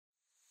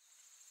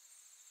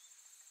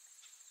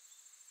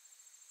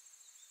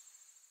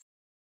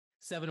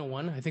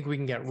7:01. I think we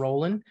can get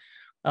rolling.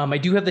 I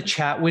do have the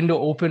chat window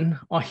open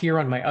here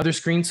on my other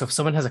screen. So if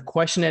someone has a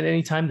question at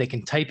any time, they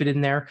can type it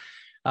in there.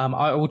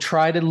 I will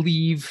try to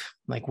leave,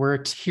 like we're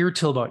here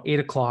till about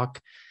 8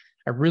 o'clock.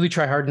 I really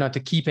try hard not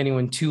to keep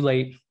anyone too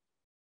late.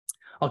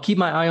 I'll keep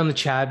my eye on the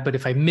chat, but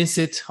if I miss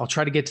it, I'll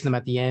try to get to them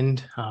at the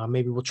end.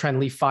 Maybe we'll try and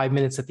leave 5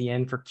 minutes at the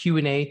end for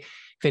Q&A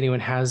if anyone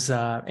has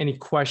any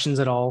questions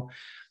at all.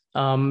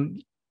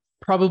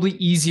 Probably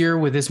easier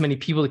with this many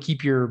people to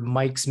keep your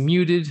mics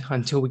muted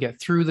until we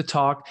get through the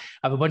talk.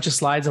 I have a bunch of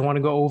slides I want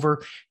to go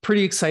over.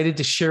 Pretty excited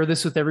to share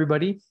this with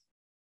everybody.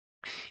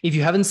 If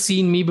you haven't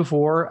seen me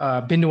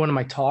before, been to one of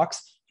my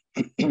talks,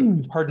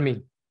 pardon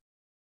me.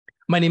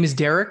 My name is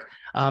Derek.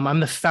 I'm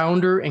the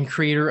founder and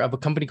creator of a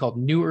company called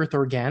New Earth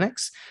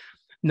Organics.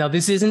 Now,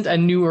 this isn't a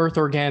New Earth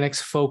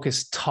Organics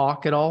focused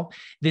talk at all.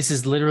 This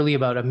is literally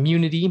about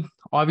immunity.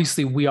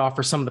 Obviously, we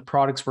offer some of the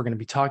products we're going to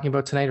be talking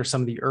about tonight or some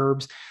of the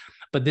herbs,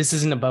 but this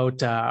isn't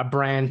about a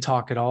brand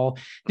talk at all.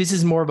 This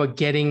is more about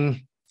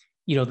getting,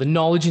 the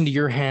knowledge into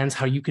your hands,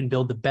 how you can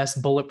build the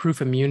best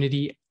bulletproof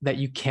immunity that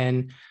you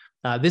can.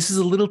 This is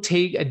a little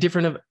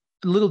different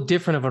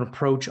of an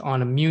approach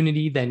on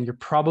immunity than you're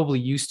probably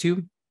used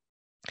to.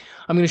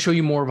 I'm going to show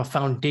you more of a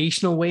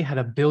foundational way how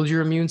to build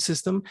your immune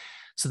system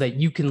so that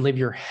you can live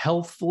your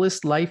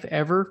healthiest life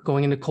ever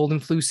going into cold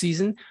and flu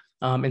season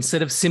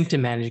instead of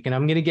symptom managing. And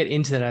I'm going to get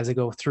into that as I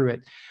go through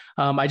it.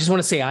 I just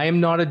want to say I am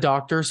not a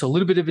doctor, so a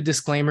little bit of a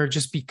disclaimer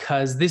just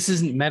because this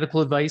isn't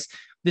medical advice.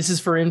 This is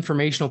for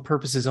informational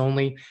purposes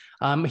only.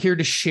 I'm here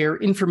to share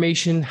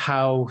information,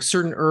 how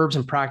certain herbs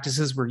and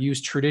practices were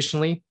used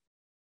traditionally.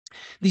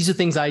 These are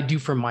things I do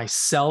for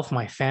myself,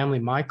 my family,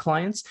 my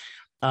clients.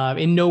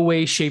 In no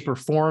way, shape, or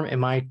form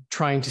am I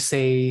trying to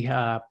say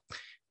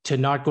to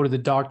not go to the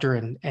doctor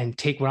and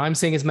take what I'm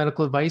saying as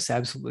medical advice.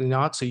 Absolutely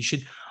not. So you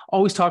should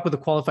always talk with a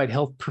qualified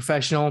health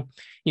professional.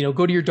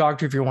 Go to your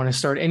doctor if you want to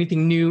start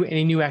anything new,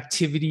 any new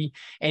activity,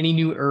 any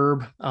new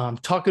herb.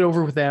 Talk it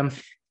over with them,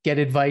 get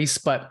advice.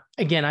 But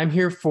again, I'm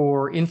here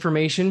for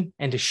information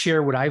and to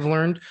share what I've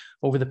learned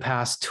over the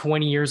past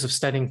 20 years of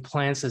studying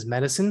plants as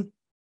medicine.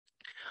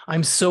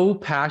 I'm so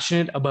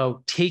passionate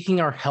about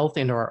taking our health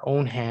into our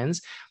own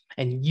hands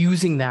and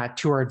using that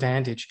to our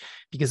advantage.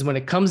 Because when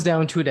it comes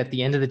down to it, at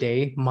the end of the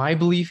day, my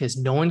belief is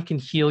no one can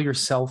heal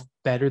yourself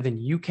better than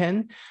you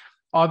can.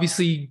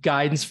 Obviously,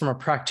 guidance from a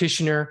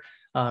practitioner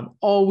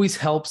always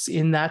helps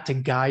in that to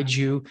guide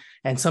you.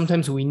 And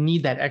sometimes we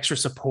need that extra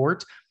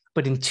support.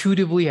 But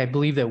intuitively, I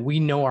believe that we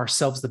know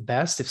ourselves the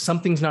best. If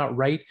something's not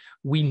right,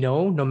 we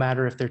know, no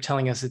matter if they're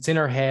telling us it's in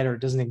our head or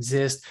it doesn't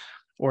exist,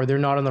 or they're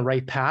not on the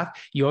right path.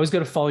 You always got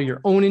to follow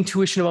your own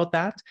intuition about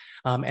that.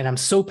 And I'm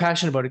so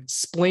passionate about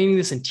explaining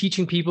this and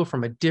teaching people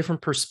from a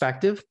different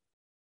perspective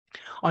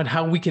on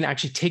how we can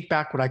actually take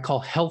back what I call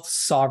health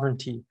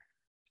sovereignty.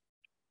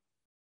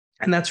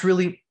 And that's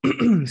really,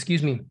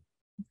 excuse me,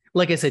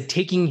 like I said,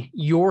 taking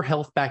your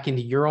health back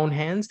into your own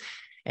hands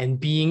and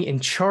being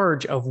in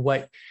charge of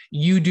what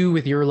you do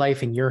with your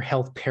life and your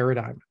health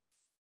paradigm.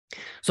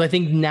 So I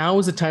think now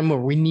is a time where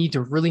we need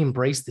to really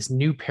embrace this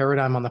new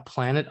paradigm on the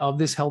planet of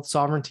this health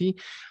sovereignty.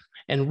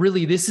 And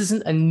really, this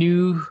isn't a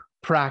new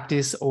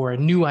practice or a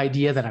new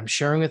idea that I'm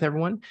sharing with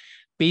everyone.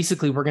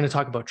 Basically, we're going to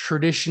talk about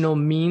traditional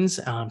means,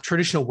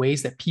 traditional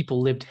ways that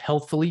people lived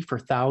healthfully for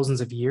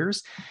thousands of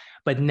years.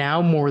 But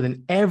now more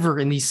than ever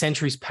in these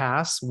centuries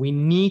past, we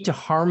need to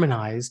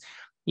harmonize,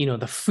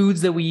 the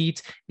foods that we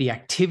eat, the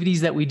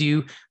activities that we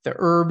do, the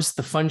herbs,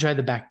 the fungi,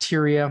 the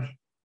bacteria,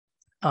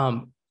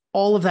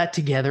 all of that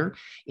together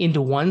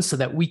into one so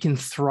that we can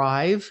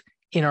thrive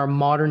in our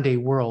modern day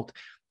world.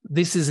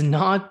 This is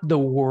not the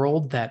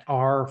world that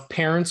our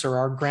parents or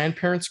our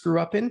grandparents grew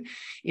up in.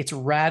 It's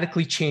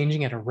radically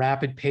changing at a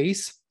rapid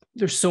pace.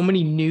 There's so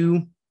many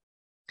new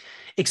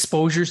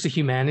exposures to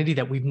humanity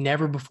that we've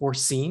never before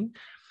seen.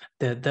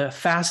 The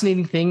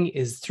fascinating thing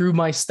is through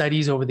my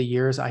studies over the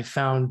years, I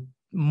found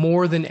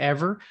more than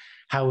ever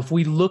how if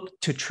we look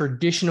to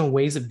traditional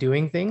ways of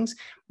doing things,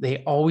 they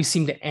always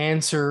seem to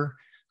answer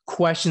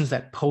questions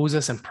that pose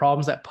us and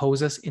problems that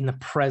pose us in the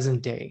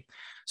present day.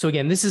 So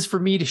again, this is for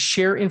me to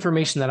share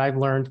information that I've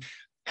learned,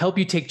 help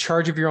you take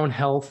charge of your own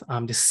health,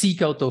 to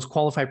seek out those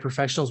qualified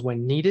professionals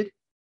when needed.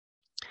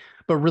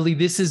 But really,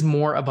 this is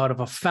more about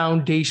a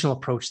foundational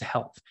approach to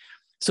health.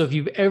 So if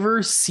you've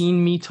ever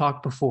seen me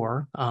talk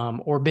before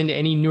or been to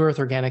any New Earth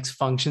Organics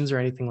functions or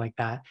anything like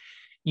that,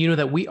 you know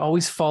that we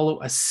always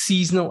follow a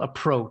seasonal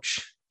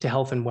approach to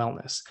health and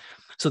wellness.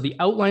 So the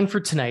outline for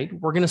tonight,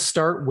 we're going to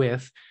start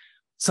with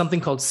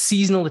something called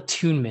seasonal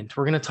attunement.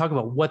 We're going to talk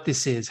about what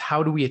this is,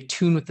 how do we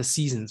attune with the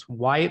seasons,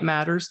 why it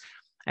matters,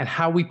 and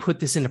how we put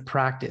this into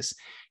practice,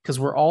 because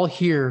we're all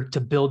here to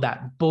build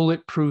that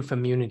bulletproof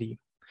immunity.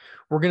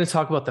 We're going to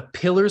talk about the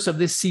pillars of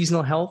this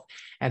seasonal health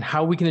and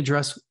how we can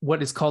address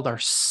what is called our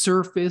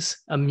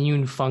surface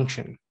immune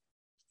function.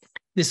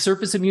 This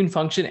surface immune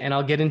function, and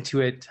I'll get into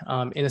it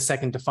in a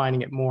second,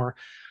 defining it more,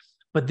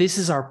 but this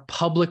is our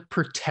public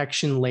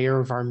protection layer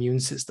of our immune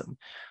system.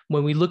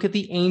 When we look at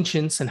the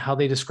ancients and how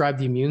they describe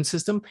the immune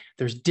system,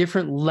 there's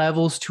different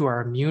levels to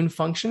our immune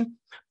function.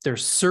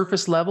 There's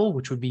surface level,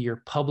 which would be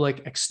your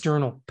public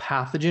external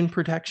pathogen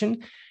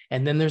protection.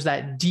 And then there's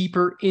that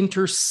deeper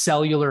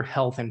intercellular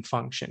health and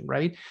function,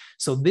 right?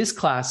 So this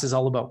class is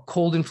all about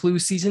cold and flu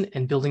season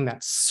and building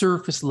that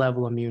surface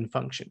level immune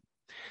function.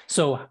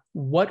 So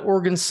what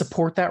organs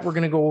support that we're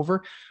going to go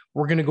over?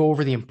 We're going to go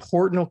over the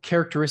important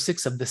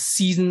characteristics of the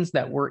seasons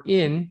that we're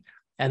in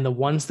and the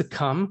ones to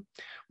come.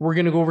 We're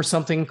going to go over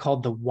something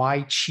called the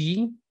Wai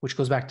Qi, which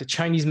goes back to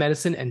Chinese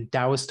medicine and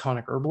Taoist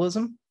Tonic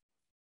Herbalism.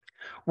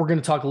 We're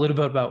going to talk a little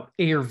bit about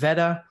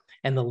Ayurveda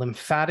and the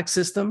lymphatic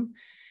system.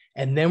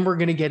 And then we're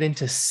going to get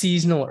into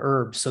seasonal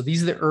herbs. So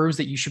these are the herbs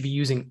that you should be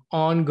using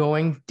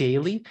ongoing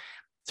daily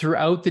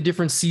throughout the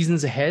different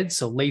seasons ahead.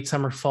 So late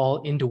summer,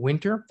 fall into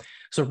winter.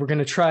 So we're going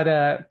to try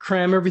to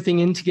cram everything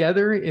in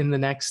together in the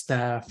next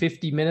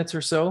 50 minutes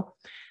or so,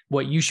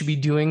 what you should be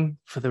doing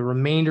for the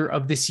remainder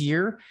of this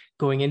year,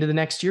 going into the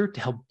next year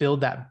to help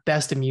build that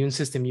best immune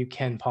system you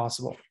can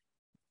possible.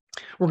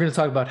 We're going to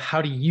talk about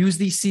how to use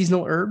these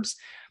seasonal herbs.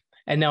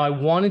 And now I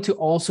wanted to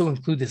also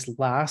include this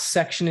last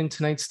section in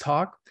tonight's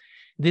talk.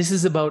 This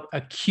is about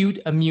acute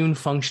immune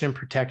function and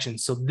protection.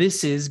 So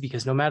this is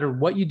because no matter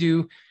what you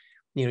do,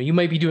 you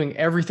might be doing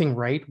everything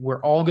right.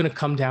 We're all going to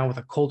come down with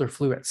a cold or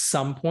flu at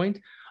some point.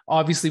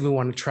 Obviously, we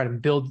want to try to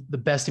build the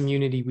best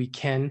immunity we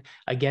can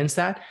against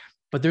that.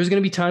 But there's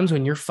going to be times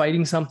when you're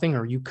fighting something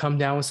or you come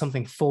down with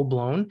something full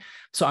blown.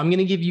 So I'm going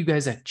to give you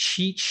guys a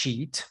cheat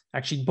sheet.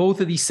 Actually, both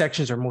of these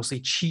sections are mostly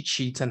cheat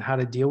sheets on how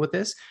to deal with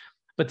this.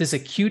 But this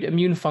acute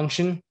immune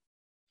function,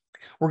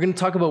 we're going to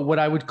talk about what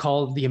I would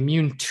call the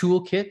immune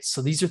toolkit.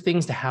 So these are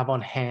things to have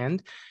on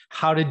hand,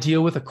 how to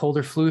deal with a cold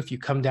or flu if you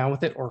come down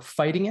with it or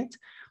fighting it,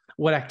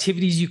 what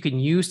activities you can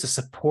use to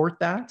support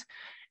that.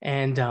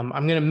 And I'm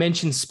going to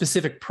mention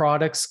specific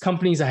products,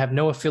 companies I have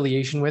no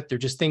affiliation with. They're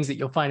just things that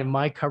you'll find in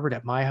my cupboard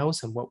at my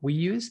house and what we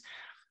use.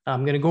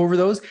 I'm going to go over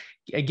those.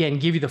 Again,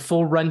 give you the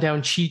full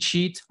rundown cheat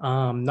sheet.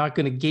 I'm not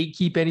going to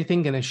gatekeep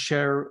anything, going to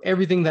share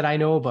everything that I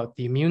know about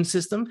the immune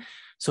system.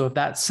 So if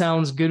that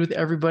sounds good with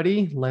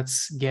everybody,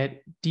 let's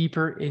get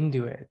deeper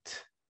into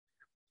it.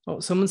 Oh,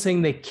 someone's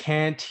saying they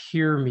can't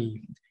hear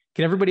me.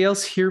 Can everybody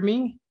else hear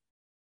me?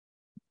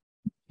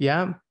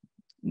 Yeah.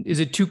 Is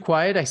it too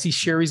quiet? I see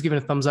Sherry's giving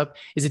a thumbs up.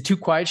 Is it too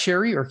quiet,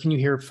 Sherry, or can you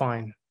hear it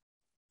fine?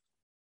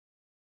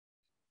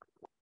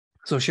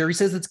 So Sherry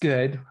says it's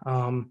good.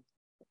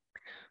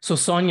 So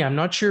Sonia, I'm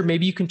not sure.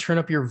 Maybe you can turn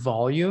up your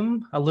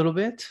volume a little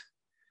bit.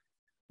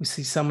 We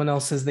see someone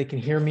else says they can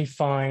hear me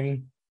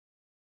fine.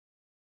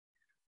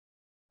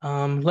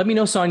 Let me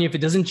know, Sonia, if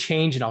it doesn't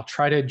change, and I'll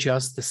try to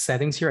adjust the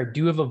settings here. I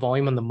do have a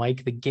volume on the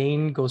mic. The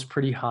gain goes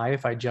pretty high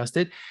if I adjust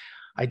it.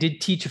 I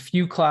did teach a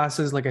few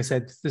classes. Like I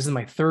said, this is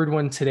my third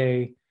one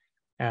today,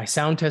 and I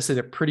sound tested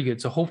it pretty good.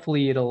 So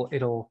hopefully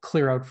it'll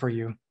clear out for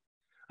you.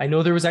 I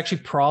know there was actually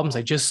problems.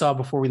 I just saw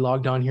before we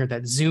logged on here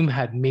that Zoom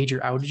had major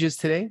outages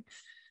today.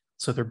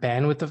 So their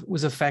bandwidth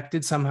was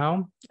affected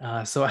somehow.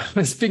 So I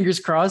was fingers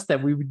crossed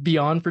that we would be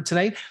on for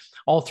tonight.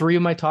 All three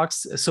of my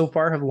talks so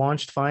far have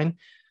launched fine.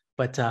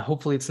 But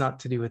hopefully it's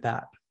not to do with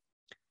that.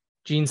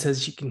 Jean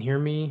says she can hear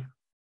me.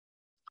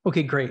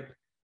 Okay, great.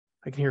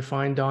 I can hear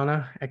fine,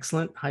 Donna.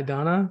 Excellent. Hi,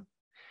 Donna.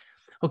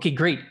 Okay,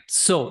 great.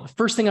 So the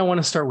first thing I want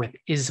to start with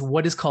is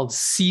what is called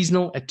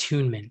seasonal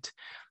attunement.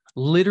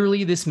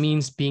 Literally, this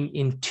means being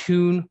in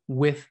tune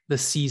with the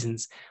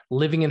seasons,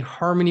 living in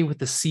harmony with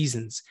the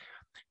seasons.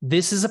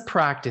 This is a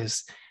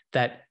practice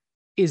that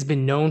has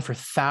been known for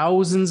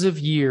thousands of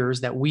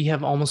years that we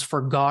have almost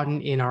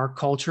forgotten in our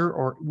culture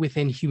or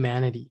within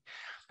humanity.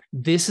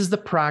 This is the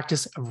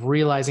practice of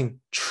realizing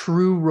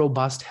true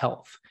robust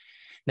health.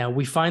 Now,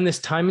 we find this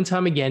time and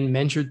time again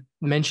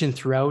mentioned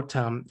throughout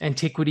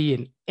antiquity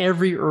in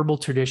every herbal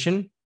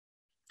tradition.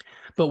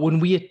 But when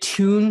we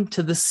attune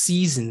to the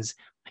seasons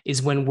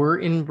is when we're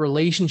in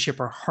relationship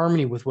or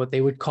harmony with what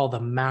they would call the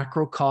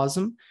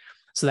macrocosm.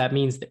 So that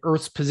means the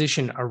Earth's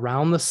position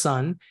around the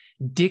sun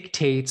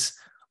dictates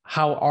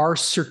how our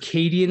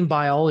circadian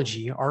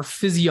biology, our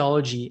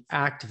physiology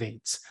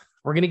activates.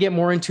 We're going to get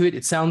more into it.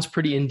 It sounds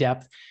pretty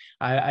in-depth.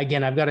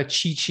 Again, I've got a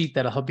cheat sheet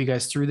that'll help you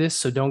guys through this,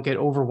 so don't get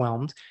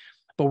overwhelmed.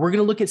 But we're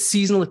going to look at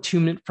seasonal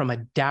attunement from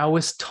a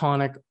Taoist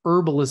Tonic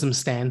Herbalism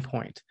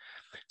standpoint.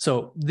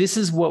 So this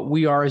is what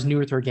we are as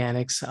New Earth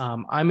Organics.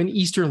 I'm an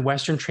Eastern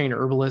Western trained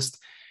herbalist.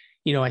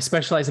 I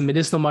specialize in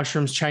medicinal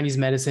mushrooms, Chinese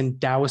medicine,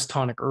 Taoist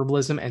Tonic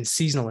Herbalism, and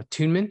seasonal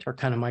attunement are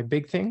kind of my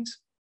big things.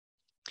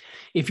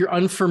 If you're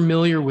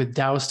unfamiliar with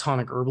Taoist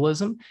Tonic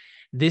Herbalism,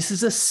 this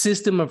is a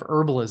system of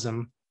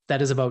herbalism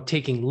that is about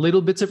taking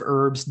little bits of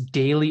herbs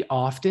daily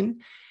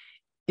often.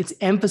 It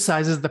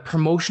emphasizes the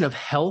promotion of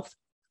health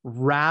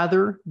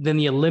rather than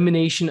the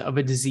elimination of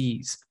a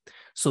disease.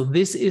 So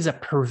this is a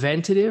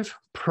preventative,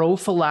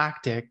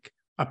 prophylactic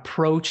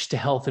approach to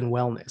health and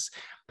wellness.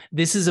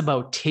 This is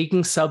about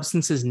taking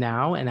substances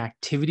now and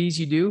activities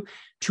you do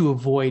to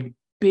avoid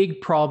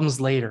big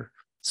problems later.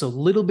 So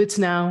little bits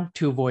now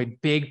to avoid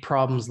big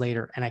problems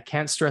later. And I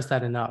can't stress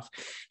that enough.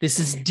 This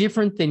is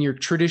different than your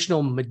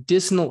traditional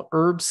medicinal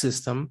herb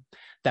system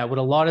that would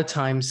a lot of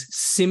times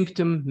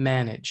symptom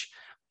manage.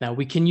 Now,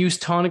 we can use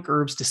tonic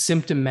herbs to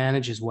symptom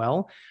manage as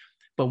well,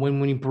 but when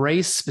we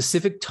embrace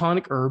specific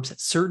tonic herbs at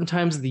certain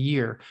times of the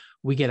year,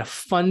 we get a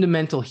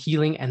fundamental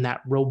healing and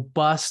that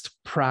robust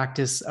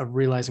practice of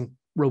realizing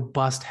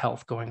robust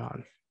health going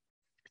on.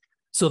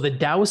 So the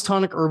Taoist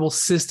Tonic Herbal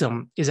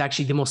System is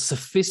actually the most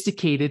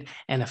sophisticated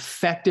and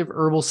effective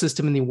herbal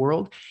system in the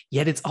world,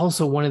 yet it's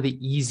also one of the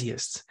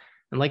easiest.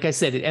 And like I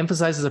said, it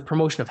emphasizes a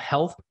promotion of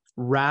health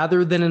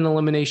rather than an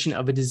elimination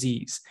of a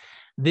disease.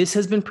 This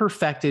has been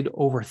perfected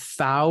over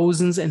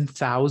thousands and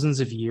thousands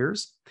of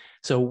years.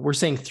 So we're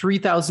saying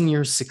 3,000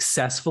 years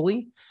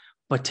successfully,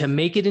 but to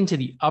make it into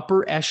the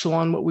upper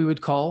echelon, what we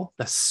would call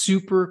the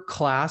super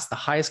class, the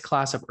highest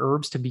class of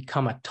herbs to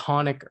become a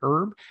tonic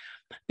herb,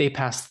 they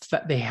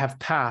have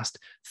passed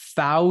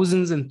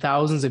thousands and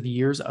thousands of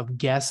years of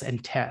guess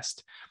and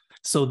test.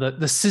 So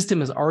the system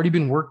has already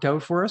been worked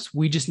out for us.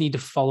 We just need to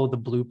follow the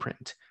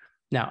blueprint.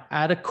 Now,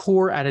 at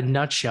a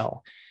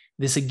nutshell,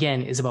 this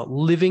again is about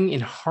living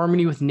in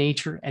harmony with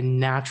nature and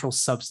natural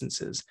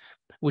substances,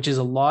 which is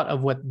a lot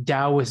of what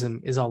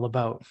Taoism is all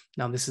about.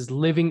 Now, this is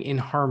living in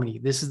harmony.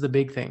 This is the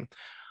big thing.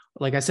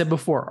 Like I said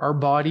before, our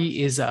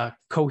body is a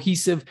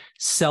cohesive,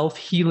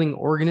 self-healing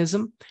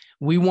organism.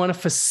 We want to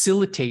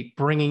facilitate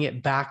bringing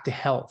it back to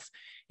health.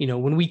 You know,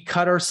 when we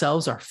cut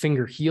ourselves, our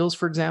finger heals,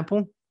 for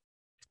example,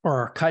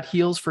 or our cut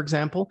heals, for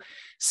example,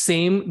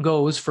 same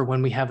goes for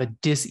when we have a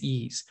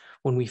dis-ease.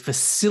 When we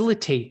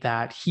facilitate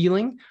that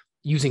healing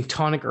using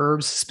tonic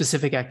herbs,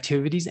 specific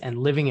activities, and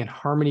living in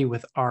harmony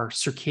with our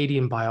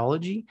circadian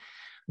biology,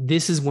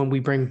 this is when we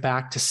bring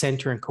back to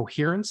center and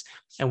coherence,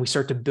 and we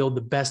start to build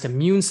the best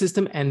immune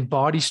system and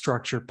body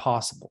structure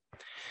possible.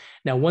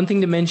 Now, one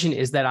thing to mention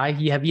is that I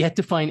have yet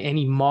to find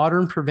any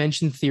modern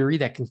prevention theory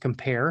that can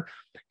compare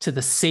to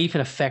the safe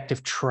and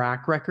effective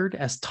track record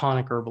as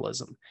tonic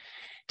herbalism.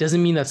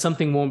 Doesn't mean that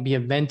something won't be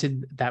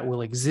invented that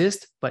will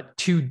exist, but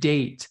to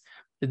date,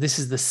 this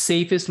is the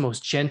safest,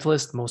 most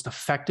gentlest, most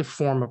effective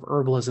form of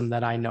herbalism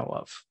that I know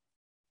of.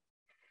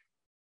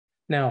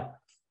 Now,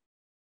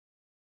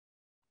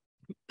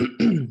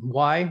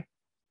 why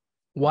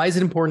is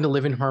it important to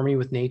live in harmony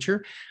with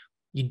nature?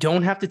 You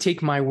don't have to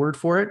take my word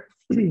for it.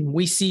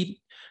 We see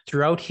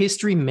throughout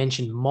history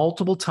mentioned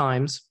multiple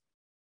times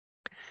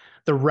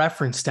the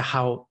reference to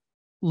how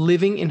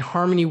living in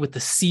harmony with the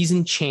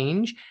season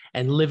change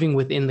and living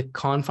within the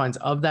confines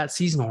of that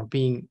season, or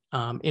being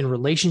in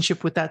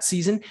relationship with that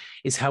season,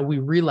 is how we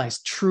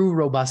realize true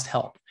robust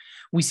health.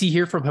 We see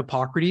here from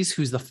Hippocrates,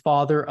 who's the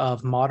father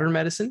of modern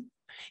medicine,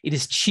 it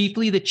is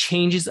chiefly the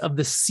changes of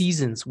the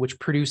seasons which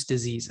produce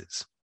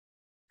diseases.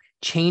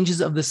 Changes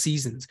of the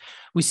seasons.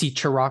 We see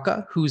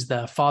Charaka, who's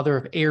the father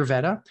of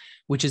Ayurveda,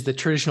 which is the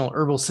traditional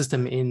herbal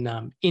system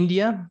in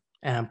India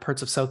and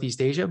parts of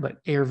Southeast Asia,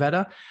 but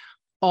Ayurveda,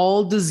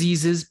 all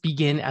diseases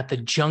begin at the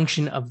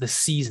junction of the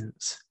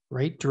seasons,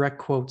 right? Direct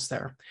quotes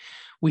there.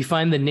 We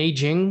find the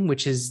Neijing,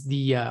 which is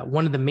the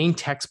one of the main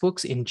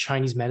textbooks in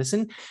Chinese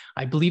medicine.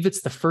 I believe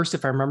it's the first,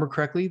 if I remember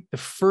correctly, the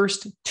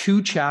first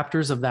 2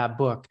 chapters of that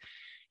book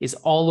is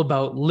all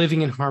about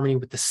living in harmony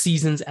with the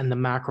seasons and the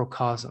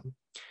macrocosm.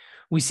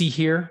 We see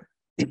here,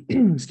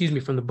 excuse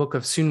me, from the book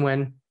of Sun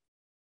Wen,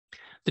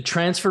 the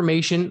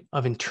transformation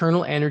of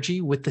internal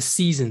energy with the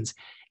seasons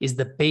is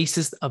the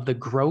basis of the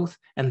growth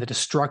and the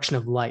destruction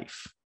of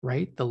life,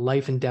 right? The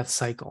life and death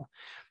cycle.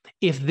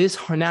 If this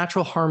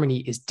natural harmony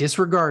is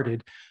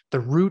disregarded, the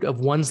root of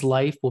one's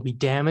life will be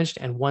damaged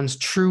and one's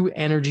true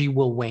energy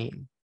will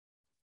wane.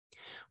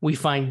 We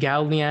find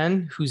Gao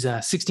Lian, who's a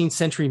 16th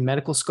century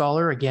medical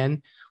scholar.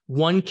 Again,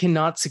 one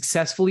cannot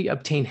successfully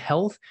obtain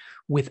health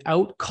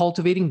without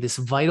cultivating this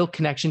vital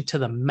connection to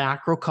the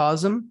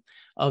macrocosm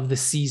of the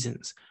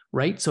seasons,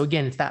 right? So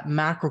again, it's that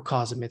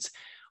macrocosm. It's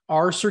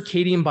our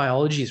circadian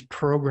biology is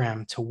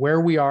programmed to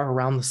where we are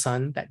around the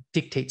sun that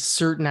dictates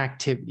certain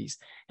activities.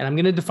 And I'm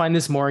going to define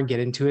this more and get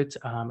into it,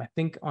 I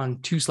think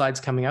on 2 slides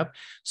coming up.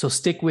 So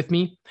stick with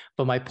me.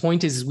 But my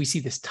point is we see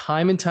this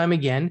time and time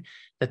again,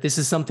 that this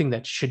is something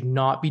that should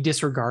not be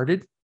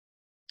disregarded.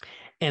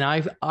 And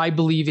I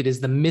believe it is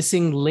the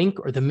missing link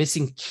or the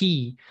missing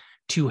key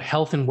to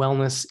health and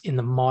wellness in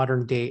the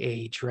modern day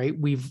age, right?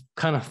 We've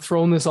kind of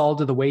thrown this all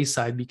to the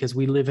wayside because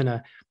we live in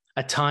a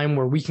time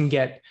where we can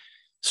get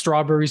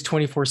strawberries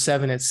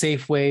 24/7 at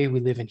Safeway.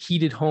 We live in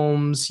heated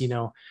homes. You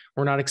know,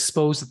 we're not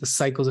exposed to the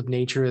cycles of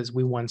nature as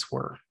we once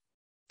were.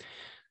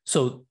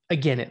 So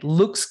again, it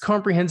looks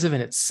comprehensive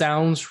and it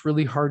sounds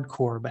really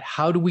hardcore, but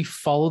how do we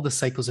follow the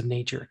cycles of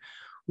nature?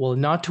 Well,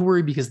 not to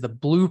worry, because the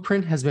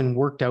blueprint has been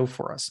worked out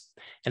for us.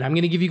 And I'm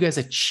going to give you guys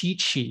a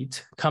cheat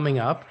sheet coming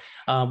up,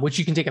 which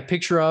you can take a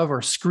picture of or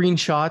a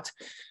screenshot.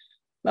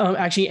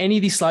 Actually, any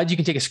of these slides you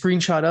can take a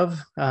screenshot of.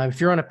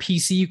 If you're on a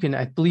PC, you can,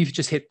 I believe,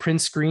 just hit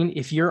print screen.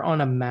 If you're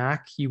on a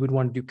Mac, you would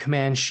want to do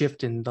Command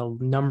Shift and the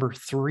number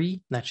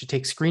 3. That should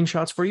take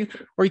screenshots for you,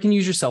 or you can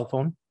use your cell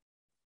phone.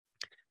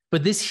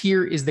 But this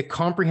here is the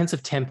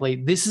comprehensive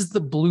template. This is the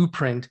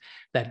blueprint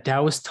that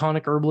Taoist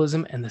Tonic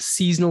Herbalism and the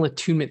Seasonal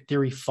Attunement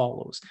Theory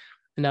follows.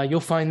 And now you'll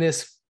find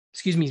this,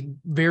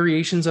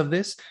 variations of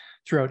this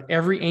throughout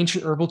every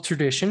ancient herbal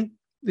tradition.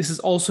 This is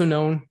also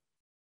known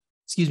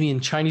in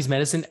Chinese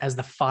medicine as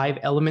the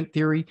 5-element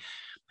theory.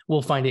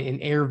 We'll find it in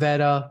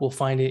Ayurveda. We'll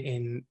find it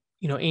in,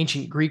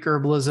 ancient Greek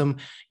herbalism.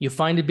 You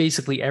find it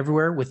basically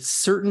everywhere with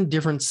certain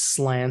different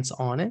slants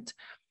on it.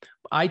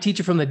 I teach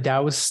it from the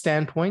Taoist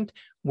standpoint,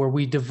 where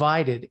we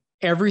divided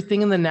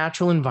everything in the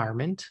natural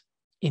environment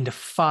into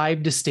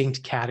 5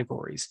 distinct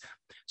categories.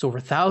 So over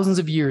thousands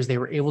of years, they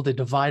were able to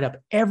divide up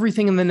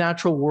everything in the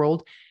natural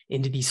world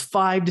into these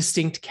 5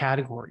 distinct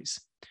categories.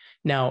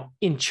 Now,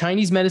 in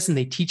Chinese medicine,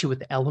 they teach it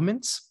with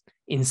elements.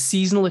 In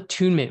seasonal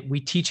attunement, we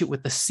teach it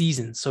with the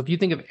seasons. So if you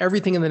think of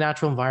everything in the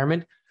natural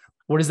environment,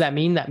 what does that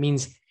mean? That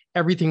means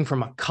everything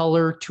from a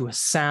color to a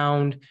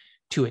sound,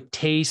 to a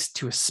taste,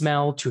 to a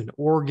smell, to an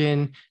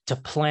organ, to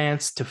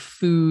plants, to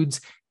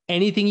foods.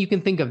 Anything you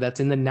can think of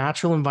that's in the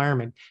natural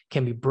environment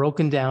can be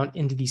broken down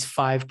into these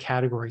 5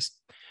 categories,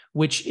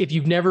 which if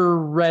you've never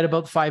read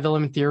about the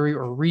 5-element theory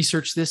or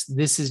researched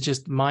this is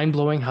just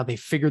mind-blowing how they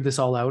figured this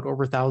all out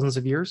over thousands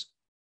of years.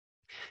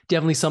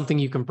 Definitely something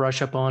you can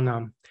brush up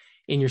on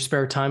in your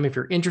spare time if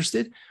you're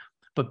interested.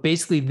 But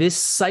basically, this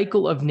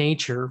cycle of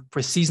nature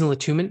for seasonal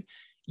attunement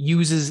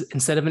uses,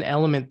 instead of an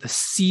element, the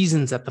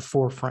seasons at the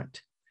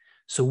forefront.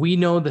 So we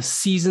know the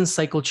season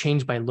cycle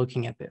change by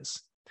looking at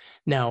this.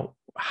 Now,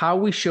 how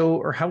we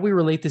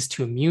relate this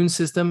to immune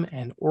system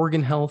and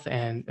organ health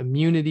and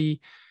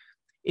immunity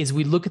is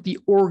we look at the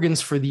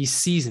organs for these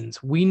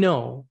seasons. We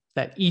know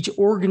that each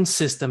organ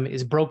system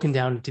is broken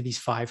down into these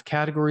 5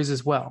 categories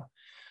as well.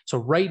 So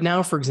right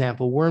now, for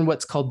example, we're in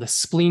what's called the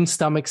spleen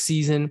stomach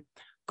season.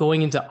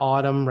 Going into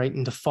autumn, right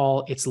into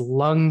fall, it's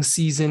lung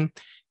season.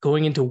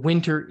 Going into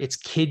winter, it's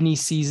kidney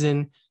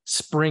season.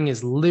 Spring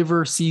is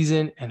liver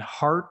season, and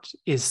heart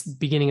is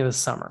beginning of the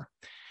summer.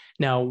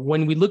 Now,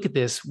 when we look at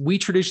this, we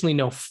traditionally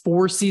know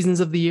 4 seasons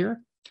of the year.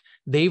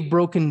 They've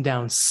broken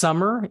down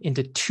summer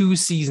into 2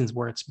 seasons,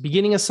 where it's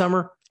beginning of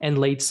summer and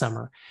late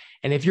summer.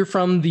 And if you're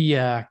from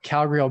the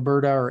Calgary,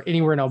 Alberta, or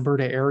anywhere in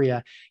Alberta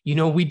area,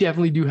 we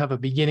definitely do have a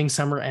beginning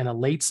summer and a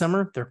late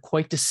summer. They're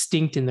quite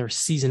distinct in their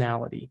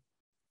seasonality.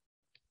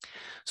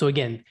 So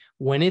again,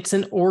 when it's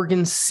an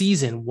organ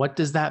season, what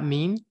does that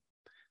mean?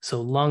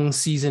 So lung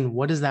season,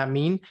 what does that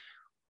mean?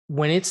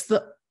 When it's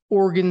the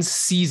organ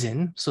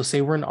season, so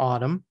say we're in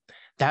autumn,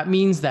 that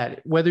means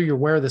that whether you're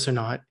aware of this or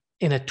not,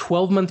 in a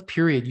 12-month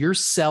period, your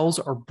cells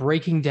are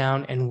breaking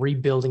down and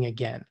rebuilding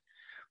again,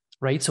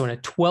 right? So in a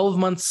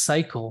 12-month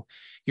cycle,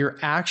 you're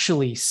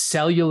actually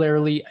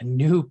cellularly a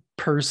new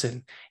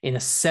person. In a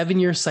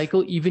 7-year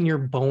cycle, even your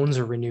bones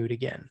are renewed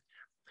again.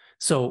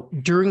 So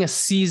during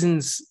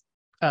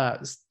a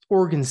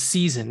organ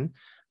season,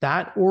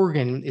 that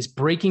organ is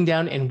breaking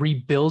down and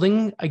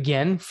rebuilding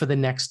again for the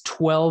next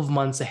 12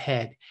 months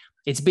ahead.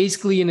 It's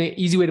basically, in an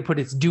easy way to put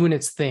it, it's doing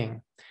its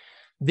thing.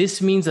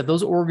 This means that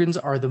those organs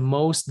are the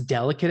most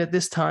delicate at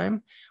this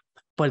time,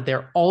 but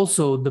they're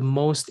also the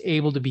most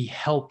able to be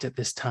helped at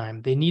this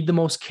time. They need the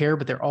most care,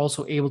 but they're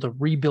also able to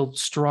rebuild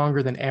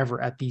stronger than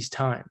ever at these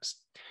times.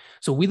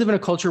 So we live in a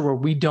culture where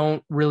we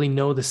don't really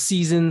know the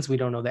seasons. We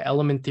don't know the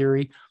element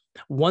theory.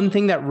 One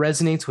thing that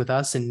resonates with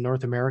us in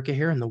North America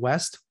here in the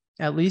West,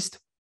 at least,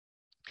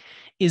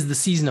 is the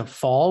season of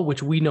fall,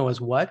 which we know as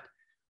what?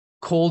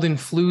 Cold and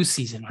flu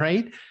season,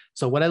 right?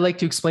 So what I like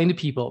to explain to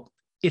people,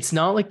 it's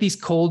not like these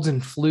colds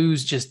and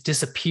flus just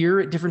disappear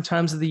at different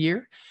times of the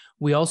year.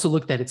 We also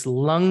looked at its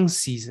lung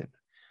season.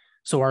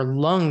 So our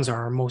lungs are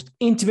our most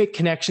intimate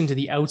connection to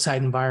the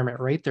outside environment,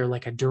 right? They're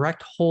like a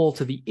direct hole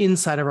to the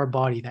inside of our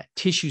body. That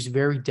tissue is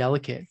very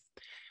delicate.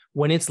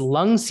 When it's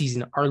lung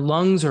season, our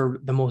lungs are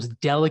the most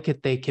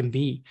delicate they can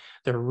be.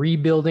 They're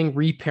rebuilding,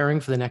 repairing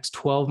for the next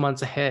 12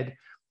 months ahead.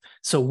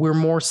 So we're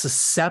more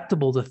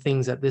susceptible to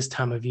things at this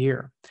time of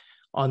year.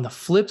 On the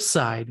flip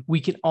side, we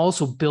can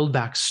also build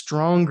back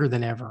stronger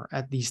than ever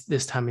at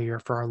this time of year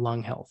for our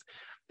lung health.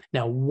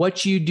 Now,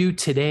 what you do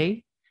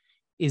today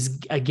is,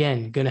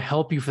 again, going to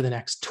help you for the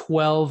next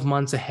 12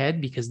 months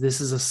ahead, because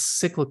this is a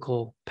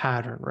cyclical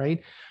pattern,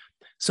 right?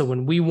 So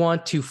when we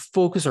want to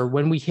focus, or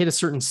when we hit a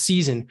certain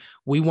season,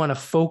 we want to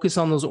focus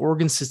on those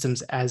organ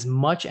systems as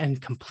much and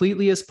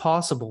completely as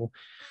possible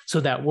so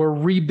that we're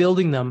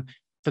rebuilding them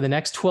for the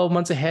next 12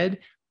 months ahead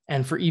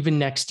and for even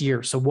next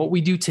year. So what we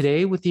do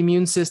today with the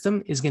immune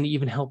system is going to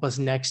even help us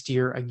next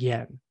year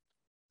again.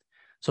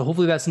 So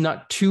hopefully that's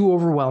not too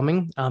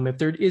overwhelming. If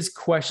there is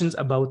questions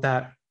about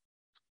that,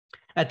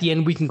 at the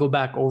end, we can go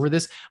back over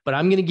this, but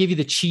I'm going to give you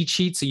the cheat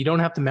sheet. So you don't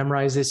have to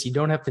memorize this. You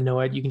don't have to know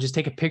it. You can just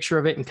take a picture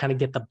of it and kind of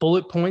get the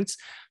bullet points,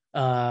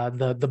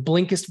 the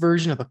Blinkist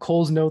version or the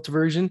Coles Notes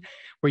version,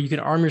 where you can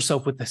arm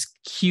yourself with the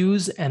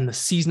cues and the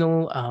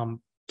seasonal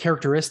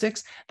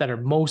characteristics that are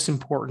most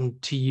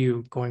important to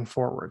you going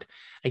forward.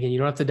 Again, you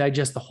don't have to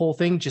digest the whole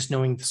thing. Just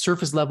knowing the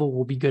surface level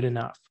will be good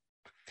enough.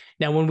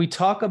 Now, when we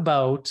talk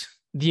about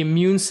the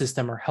immune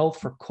system or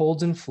health for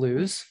colds and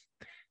flus,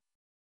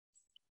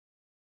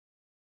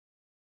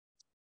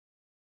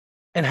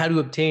 and how to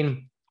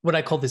obtain what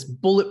I call this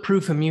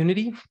bulletproof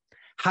immunity,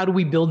 how do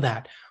we build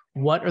that?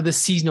 What are the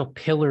seasonal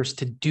pillars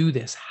to do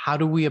this? How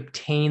do we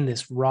obtain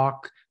this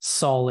rock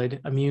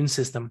solid immune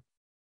system?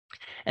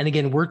 And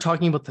again, we're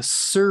talking about the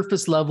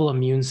surface level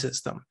immune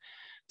system,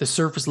 the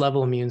surface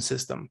level immune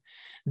system.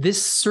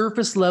 This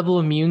surface level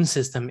immune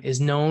system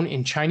is known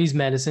in Chinese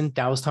medicine,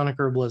 Taoist Tonic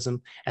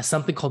Herbalism, as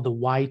something called the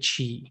Wai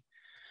Qi.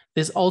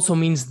 This also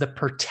means the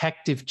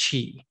protective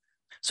Qi.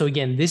 So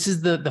again, this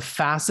is the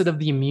facet of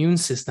the immune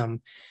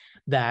system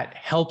that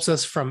helps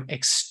us from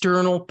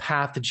external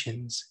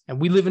pathogens.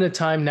 And we live in a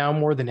time now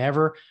more than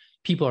ever,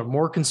 people are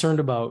more concerned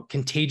about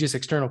contagious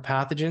external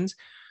pathogens.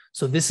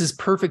 So this is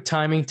perfect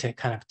timing to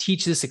kind of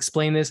teach this,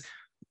 explain this.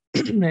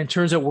 And it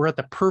turns out we're at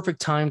the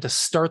perfect time to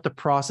start the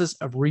process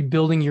of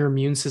rebuilding your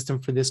immune system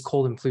for this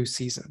cold and flu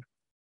season.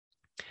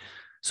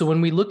 So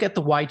when we look at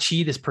the Wai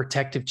Qi, this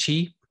protective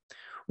Qi,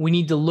 we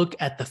need to look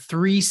at the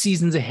 3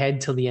 seasons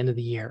ahead till the end of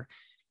the year.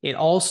 It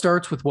all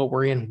starts with what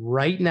we're in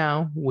right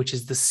now, which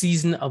is the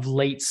season of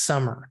late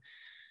summer.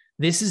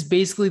 This is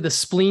basically the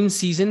spleen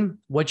season.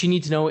 What you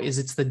need to know is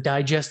it's the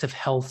digestive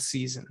health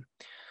season.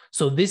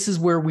 So this is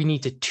where we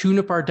need to tune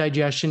up our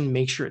digestion,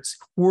 make sure it's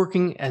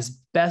working as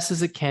best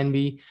as it can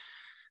be.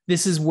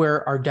 This is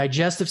where our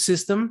digestive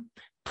system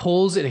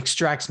pulls and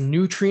extracts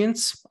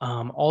nutrients,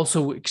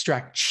 also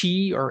extract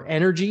chi or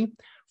energy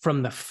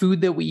from the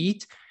food that we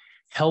eat,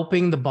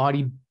 helping the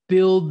body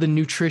build the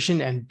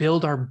nutrition and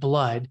build our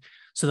blood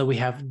so that we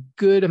have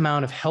good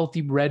amount of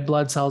healthy red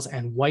blood cells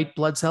and white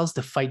blood cells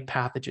to fight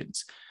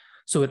pathogens.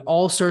 So it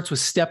all starts with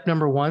step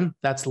number 1,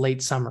 that's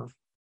late summer.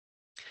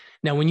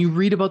 Now, when you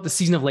read about the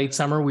season of late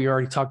summer, we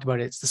already talked about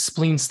it. It's the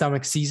spleen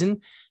stomach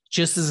season.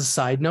 Just as a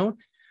side note,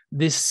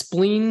 this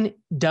spleen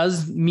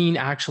does mean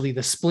actually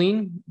the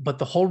spleen, but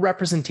the whole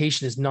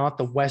representation is not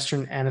the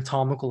Western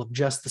anatomical of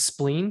just the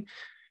spleen.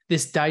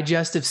 This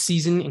digestive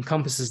season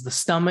encompasses the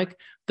stomach,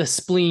 the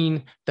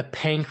spleen, the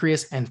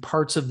pancreas, and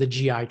parts of the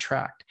GI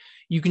tract.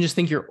 You can just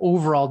think your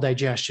overall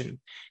digestion.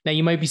 Now,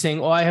 you might be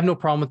saying, oh, I have no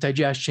problem with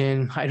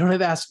digestion. I don't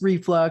have acid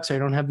reflux. I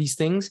don't have these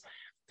things.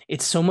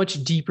 It's so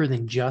much deeper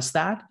than just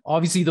that.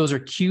 Obviously, those are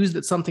cues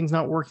that something's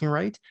not working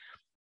right,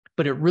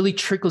 but it really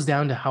trickles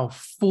down to how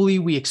fully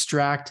we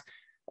extract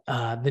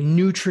the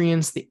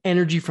nutrients, the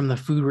energy from the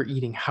food we're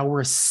eating, how we're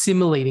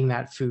assimilating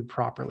that food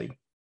properly.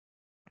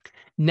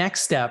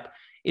 Next step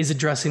is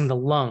addressing the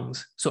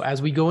lungs. So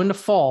as we go into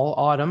fall,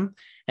 autumn,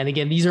 and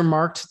again, these are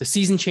marked, the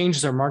season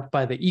changes are marked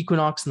by the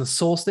equinox and the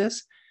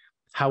solstice.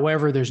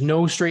 However, there's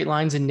no straight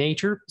lines in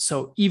nature.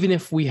 So even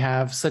if we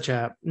have such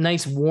a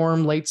nice,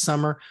 warm late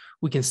summer,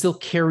 we can still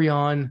carry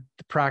on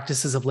the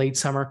practices of late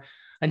summer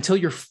until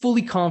you're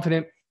fully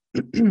confident,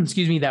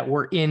 excuse me, that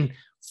we're in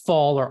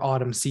fall or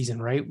autumn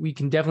season, right? We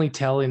can definitely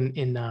tell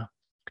in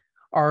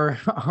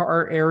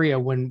our area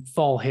when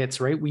fall hits,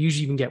 right? We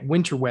usually even get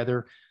winter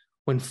weather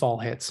when fall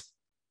hits.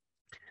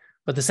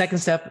 But the second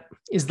step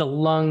is the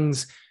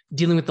lungs,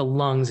 dealing with the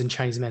lungs in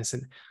Chinese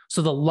medicine.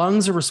 So the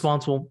lungs are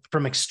responsible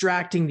from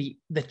extracting the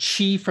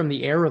qi from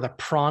the air, or the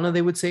prana,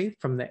 they would say,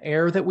 from the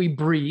air that we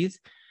breathe,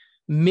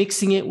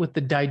 mixing it with the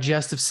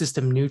digestive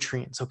system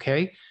nutrients,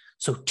 okay?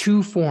 So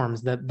 2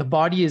 forms. The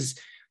body is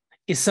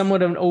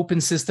somewhat of an open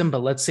system,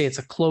 but let's say it's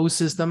a closed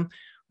system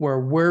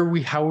where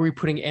how are we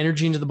putting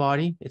energy into the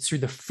body? It's through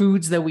the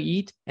foods that we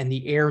eat and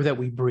the air that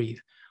we breathe.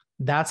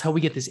 That's how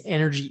we get this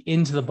energy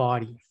into the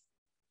body.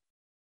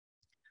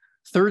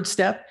 Third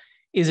step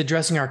is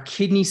addressing our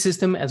kidney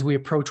system as we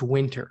approach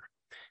winter.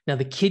 Now,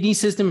 the kidney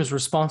system is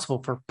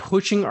responsible for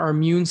pushing our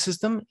immune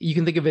system. You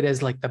can think of it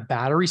as like the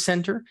battery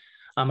center.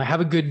 I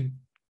have a good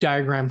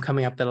diagram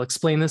coming up that'll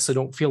explain this, so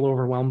don't feel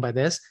overwhelmed by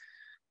this.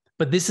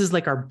 But this is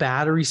like our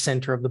battery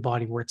center of the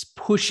body, where it's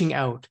pushing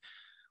out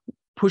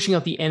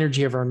the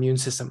energy of our immune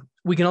system.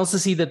 We can also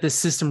see that this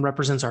system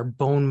represents our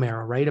bone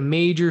marrow, right? A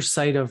major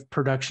site of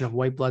production of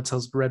white blood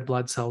cells, red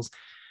blood cells.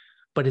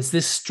 But it's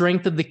this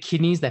strength of the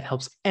kidneys that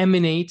helps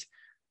emanate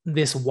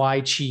this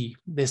Wai Qi,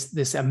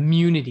 this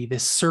immunity,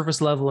 this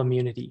surface level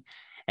immunity.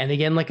 And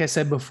again, like I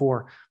said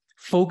before,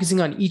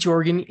 focusing on each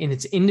organ in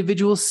its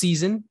individual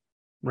season,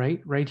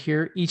 right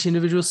here, each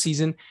individual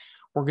season,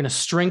 we're going to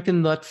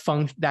strengthen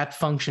that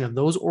function of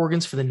those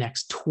organs for the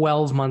next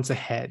 12 months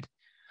ahead.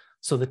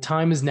 So the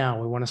time is now.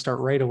 We want to start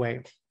right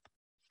away.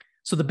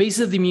 So the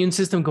basis of the immune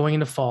system going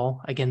into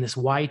fall, again, this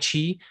Wai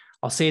Qi,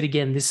 I'll say it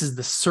again, this is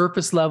the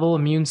surface level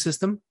immune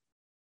system.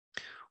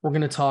 We're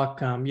going to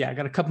talk, I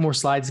got a couple more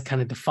slides to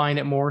kind of define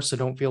it more, so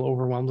don't feel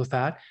overwhelmed with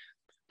that.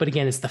 But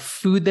again, it's the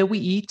food that we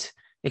eat,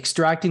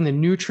 extracting the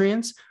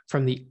nutrients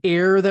from the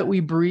air that we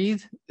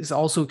breathe, is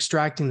also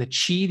extracting the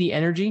qi, the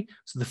energy.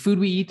 So the food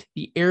we eat,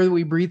 the air that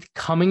we breathe,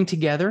 coming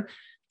together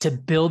to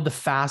build the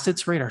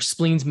facets, right? Our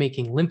spleen's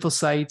making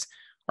lymphocytes,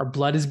 our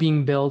blood is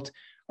being built,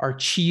 our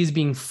qi is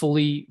being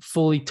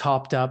fully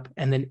topped up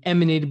and then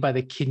emanated by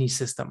the kidney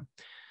system.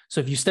 So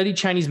if you studied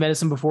Chinese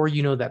medicine before,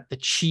 you know that the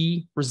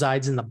qi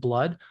resides in the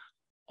blood.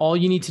 All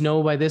you need to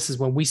know by this is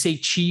when we say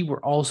qi, we're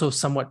also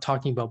somewhat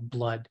talking about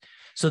blood.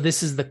 So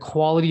this is the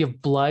quality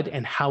of blood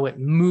and how it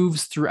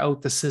moves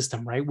throughout the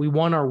system, right? We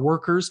want our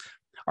workers,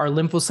 our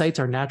lymphocytes,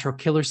 our natural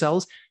killer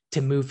cells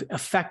to move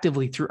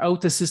effectively throughout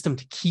the system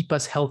to keep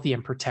us healthy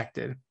and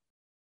protected.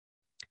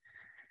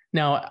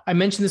 Now, I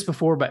mentioned this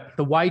before, but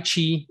the Wai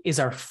Chi is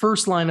our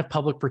first line of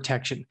public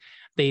protection.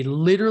 They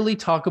literally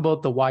talk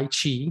about the Wai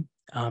Chi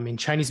in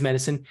Chinese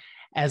medicine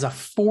as a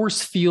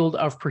force field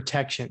of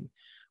protection,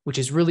 which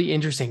is really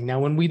interesting. Now,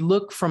 when we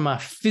look from a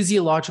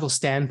physiological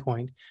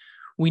standpoint,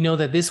 we know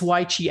that this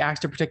Wai Chi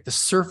acts to protect the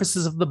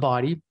surfaces of the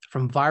body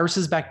from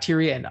viruses,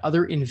 bacteria, and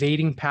other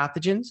invading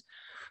pathogens.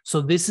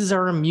 So this is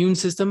our immune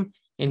system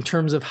in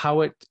terms of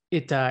how it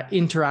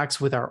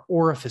interacts with our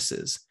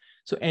orifices.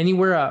 So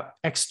anywhere an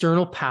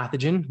external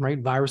pathogen, right,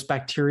 virus,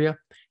 bacteria,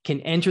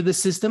 can enter the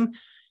system,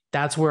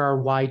 that's where our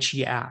Wai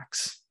Chi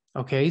acts.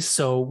 Okay,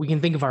 so we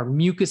can think of our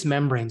mucous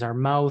membranes, our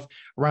mouth,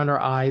 around our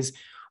eyes.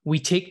 We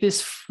take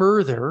this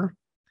further,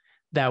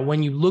 that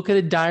when you look at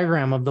a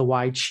diagram of the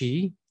Wai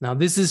Chi, now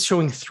this is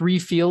showing 3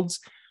 fields.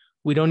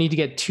 We don't need to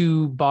get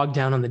too bogged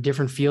down on the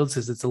different fields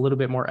because it's a little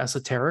bit more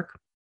esoteric.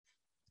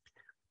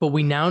 But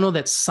we now know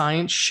that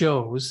science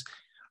shows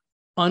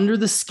under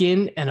the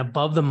skin and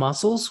above the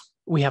muscles,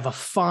 we have a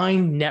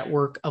fine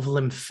network of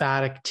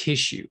lymphatic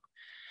tissue.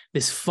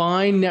 This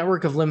fine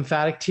network of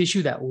lymphatic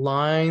tissue that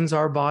lines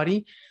our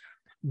body,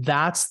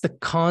 that's the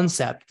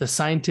concept, the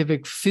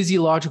scientific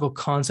physiological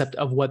concept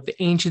of what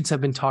the ancients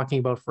have been talking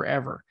about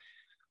forever.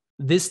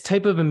 This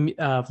type of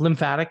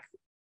lymphatic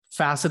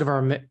facet of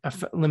our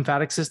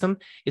lymphatic system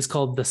is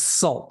called the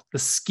SALT, the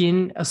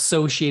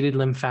skin-associated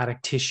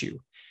lymphatic tissue.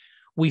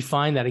 We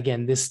find that,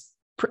 again, this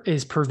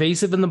is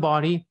pervasive in the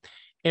body,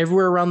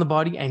 everywhere around the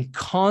body, and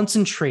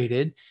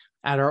concentrated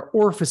at our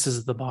orifices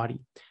of the body.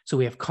 So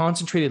we have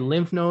concentrated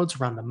lymph nodes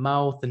around the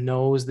mouth, the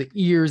nose, the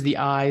ears, the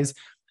eyes,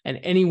 and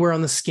anywhere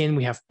on the skin,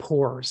 we have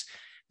pores.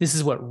 This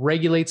is what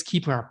regulates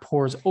keeping our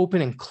pores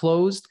open and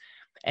closed,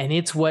 and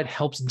it's what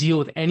helps deal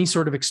with any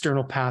sort of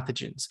external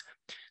pathogens.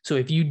 So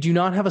if you do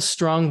not have a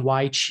strong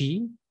Wai Chi,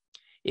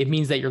 it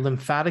means that your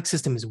lymphatic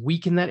system is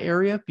weak in that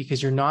area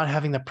because you're not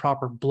having the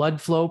proper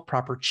blood flow,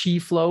 proper Chi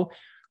flow,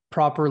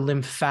 proper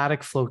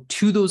lymphatic flow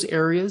to those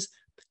areas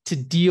to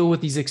deal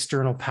with these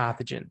external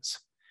pathogens.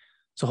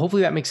 So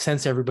hopefully that makes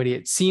sense to everybody.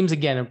 It seems,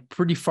 again, a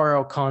pretty far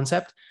out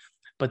concept,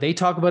 but they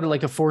talk about it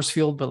like a force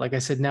field. But like I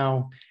said,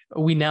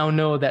 we now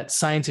know that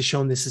science has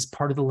shown this is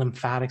part of the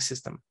lymphatic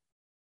system.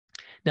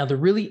 Now, the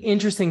really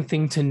interesting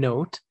thing to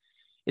note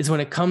is when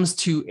it comes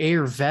to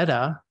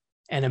Ayurveda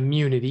and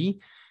immunity,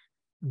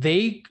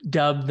 they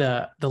dub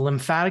the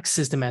lymphatic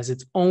system as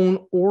its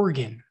own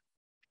organ.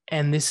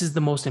 And this is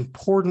the most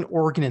important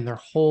organ in their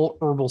whole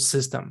herbal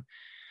system.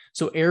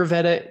 So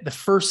Ayurveda, the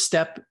first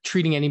step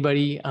treating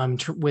anybody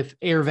with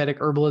Ayurvedic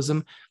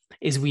herbalism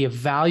is we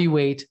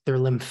evaluate their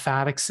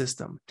lymphatic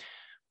system.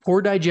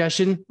 Poor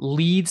digestion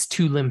leads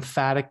to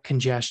lymphatic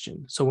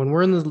congestion. So when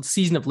we're in the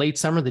season of late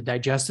summer, the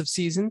digestive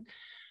season,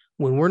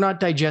 when we're not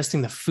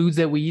digesting the foods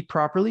that we eat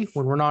properly,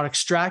 when we're not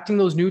extracting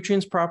those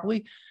nutrients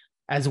properly,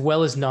 as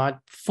well as not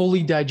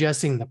fully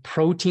digesting the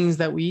proteins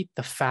that we eat,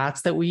 the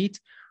fats that we eat,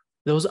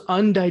 those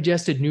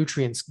undigested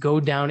nutrients go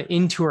down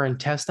into our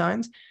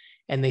intestines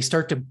and they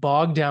start to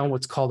bog down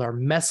what's called our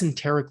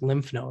mesenteric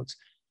lymph nodes.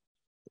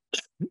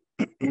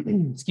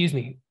 Excuse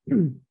me.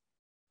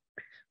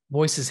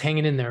 Voice is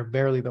hanging in there,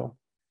 barely though.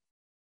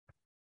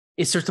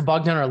 It starts to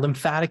bog down our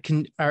lymphatic,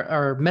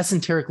 our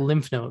mesenteric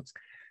lymph nodes.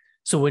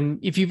 So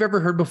if you've ever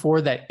heard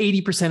before that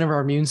 80% of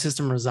our immune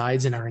system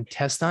resides in our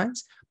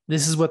intestines,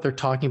 this is what they're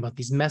talking about,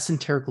 these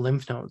mesenteric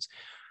lymph nodes.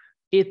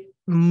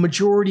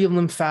 Majority of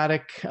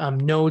lymphatic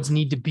nodes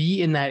need to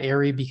be in that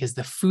area because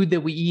the food that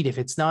we eat, if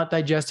it's not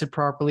digested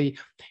properly,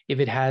 if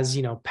it has,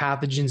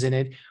 pathogens in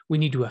it, we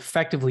need to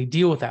effectively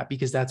deal with that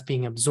because that's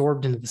being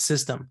absorbed into the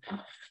system.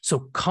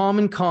 So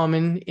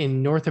common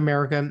in North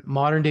America,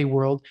 modern day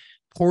world,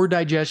 poor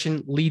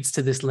digestion leads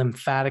to this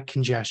lymphatic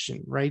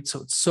congestion, right?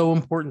 So it's so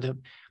important to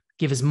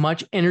give as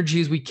much energy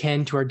as we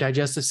can to our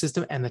digestive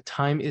system, and the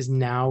time is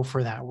now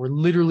for that. We're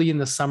literally in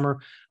the summer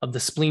of the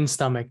spleen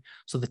stomach,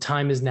 so the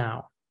time is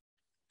now.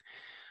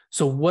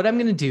 So what I'm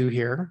going to do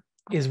here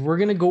is we're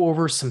going to go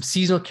over some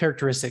seasonal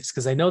characteristics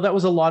because I know that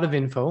was a lot of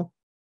info.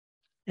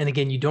 And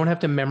again, you don't have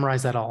to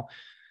memorize that all.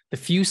 The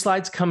few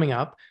slides coming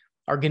up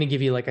are going to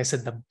give you, like I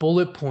said, the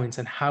bullet points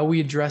and how we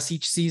address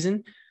each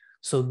season.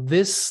 So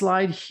this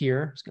slide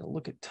here, I'm just going to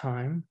look at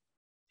time.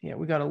 Yeah,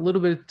 we got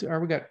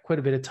quite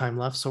a bit of time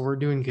left, so we're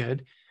doing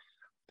good.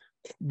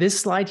 This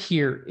slide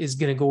here is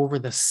going to go over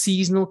the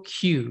seasonal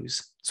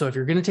cues. So if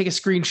you're going to take a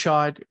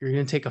screenshot, you're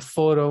going to take a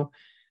photo,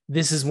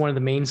 this is one of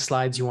the main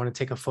slides you want to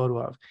take a photo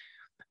of.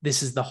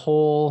 This is the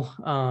whole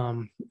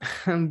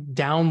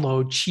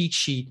download cheat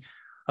sheet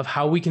of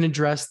how we can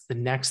address the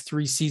next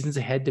 3 seasons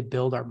ahead to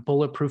build our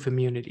bulletproof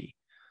immunity.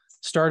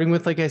 Starting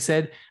with, like I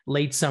said,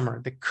 late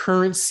summer, the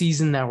current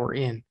season that we're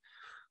in.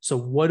 So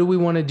what do we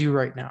want to do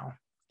right now?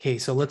 Okay,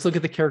 so let's look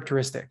at the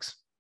characteristics.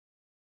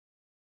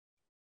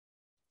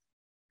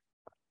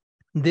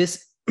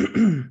 This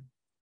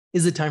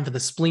is the time for the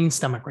spleen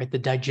stomach, right? The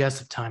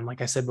digestive time, like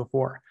I said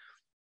before.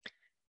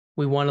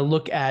 We want to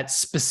look at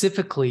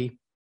specifically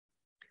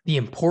the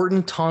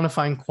important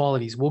tonifying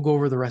qualities. We'll go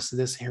over the rest of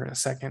this here in a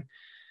second.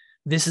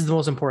 This is the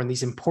most important,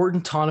 these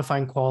important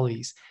tonifying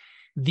qualities.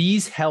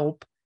 These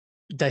help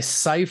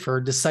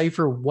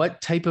decipher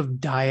what type of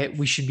diet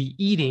we should be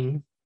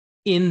eating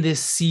in this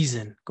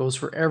season. Goes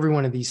for every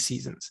one of these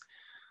seasons.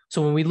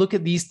 So when we look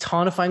at these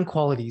tonifying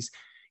qualities,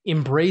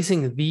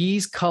 embracing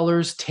these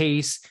colors,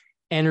 tastes,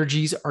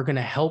 energies are going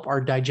to help our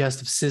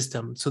digestive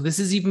system. So this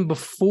is even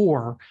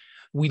before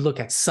we look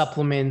at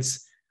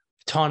supplements,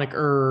 tonic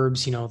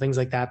herbs, things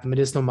like that, the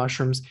medicinal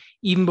mushrooms.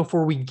 Even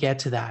before we get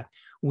to that,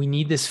 we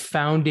need this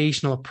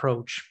foundational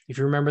approach. If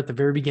you remember at the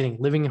very beginning,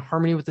 living in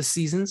harmony with the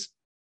seasons,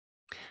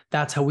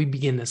 that's how we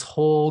begin this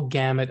whole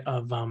gamut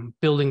of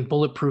building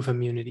bulletproof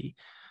immunity.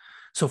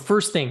 So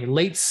first thing,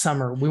 late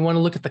summer, we want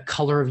to look at the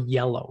color of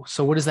yellow.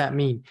 So what does that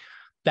mean?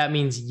 That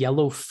means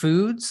yellow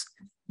foods,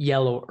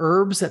 yellow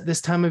herbs at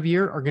this time of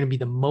year are going to be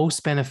the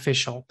most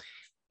beneficial.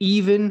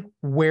 Even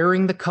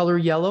wearing the color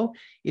yellow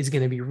is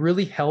going to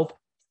really help,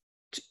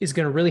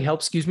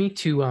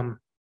 to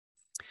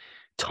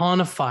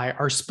tonify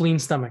our spleen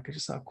stomach. I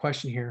just saw a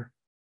question here.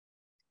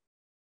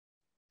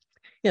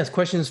 Yes,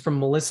 question is from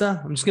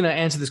Melissa. I'm just going to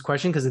answer this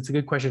question because it's a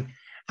good question.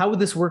 How would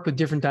this work with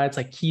different diets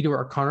like keto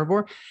or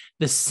carnivore?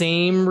 The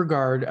same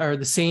regard, or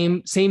the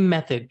same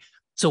method.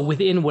 So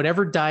within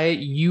whatever diet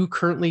you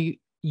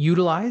currently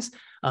utilize,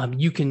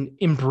 you can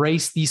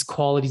embrace these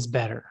qualities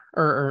better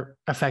or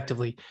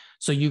effectively.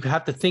 So you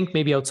have to think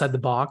maybe outside the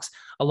box.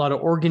 A lot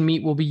of organ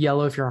meat will be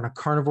yellow if you're on a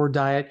carnivore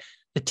diet.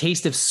 The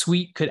taste of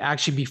sweet could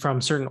actually be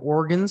from certain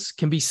organs,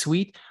 can be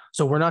sweet.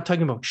 So we're not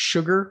talking about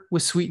sugar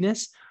with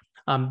sweetness.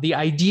 The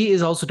idea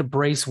is also to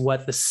brace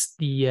what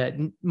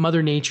the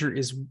Mother Nature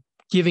is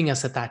giving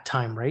us at that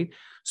time, right?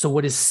 So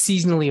what is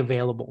seasonally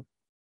available.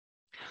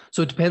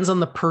 So it depends on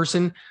the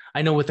person.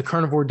 I know with the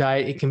carnivore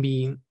diet, it can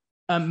be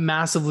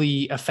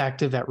massively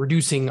effective at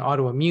reducing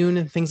autoimmune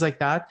and things like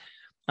that.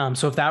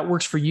 So if that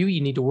works for you,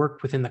 you need to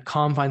work within the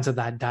confines of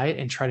that diet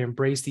and try to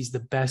embrace these the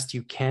best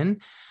you can.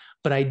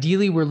 But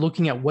ideally, we're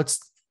looking at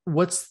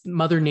what's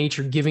Mother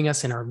Nature giving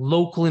us in our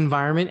local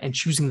environment and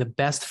choosing the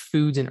best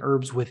foods and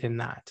herbs within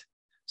that.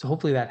 So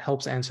hopefully that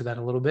helps answer that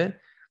a little bit.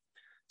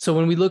 So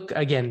when we look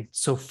again,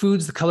 so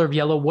foods, the color of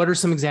yellow, what are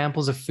some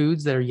examples of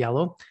foods that are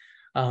yellow?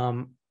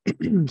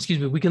 Excuse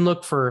me, we can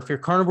look for, if your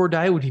carnivore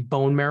diet would be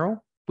bone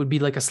marrow, would be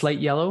like a slight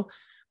yellow.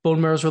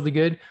 Bone marrow is really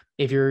good.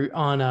 If you're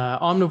on an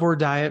omnivore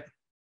diet,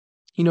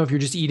 if you're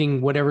just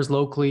eating whatever's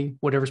locally,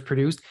 whatever's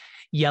produced,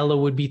 yellow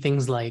would be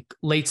things like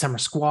late summer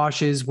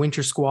squashes,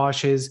 winter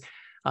squashes,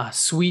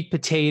 sweet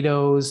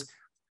potatoes,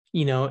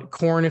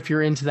 corn if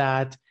you're into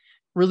that.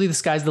 Really, the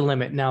sky's the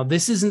limit. Now,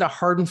 this isn't a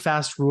hard and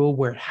fast rule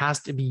where it has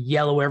to be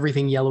yellow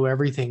everything, yellow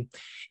everything.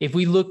 If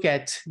we look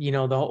at,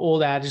 the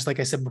old adage,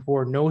 like I said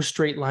before, no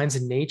straight lines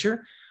in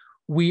nature,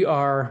 we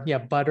are,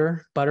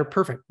 butter,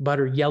 perfect.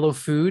 Butter, yellow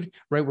food,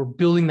 right? We're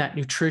building that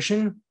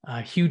nutrition.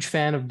 A huge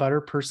fan of butter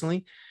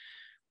personally.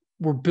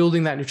 We're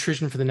building that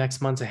nutrition for the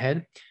next months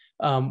ahead.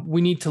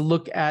 We need to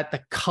look at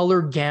the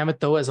color gamut,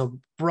 though, as a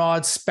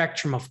broad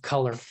spectrum of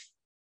color.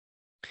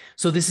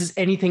 So this is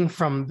anything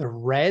from the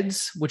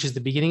reds, which is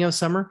the beginning of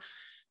summer,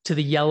 to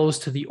the yellows,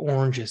 to the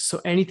oranges. So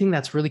anything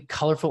that's really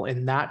colorful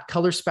in that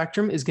color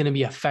spectrum is going to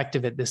be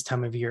effective at this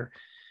time of year.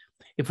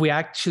 If we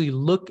actually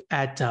look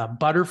at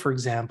butter, for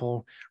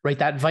example, right,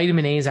 that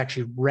vitamin A is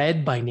actually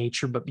red by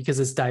nature, but because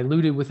it's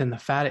diluted within the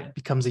fat, it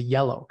becomes a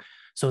yellow.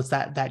 So it's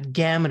that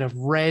gamut of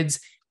reds,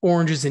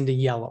 oranges into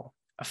yellow.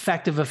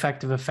 Effective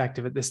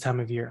at this time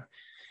of year.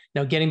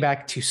 Now, getting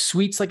back to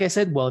sweets, like I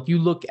said, well, if you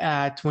look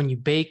at when you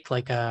bake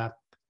like a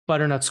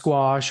butternut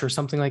squash or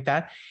something like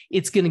that,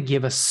 it's going to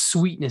give a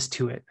sweetness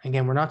to it.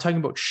 Again, we're not talking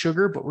about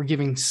sugar, but we're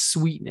giving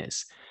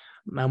sweetness.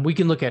 We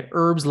can look at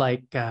herbs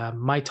like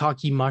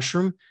maitake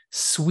mushroom,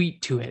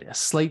 sweet to it, a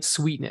slight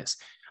sweetness.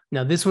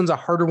 Now, this one's a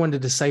harder one to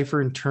decipher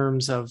in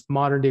terms of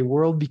modern day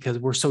world because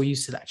we're so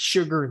used to that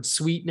sugar and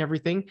sweet and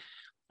everything.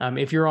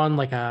 If you're on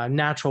like a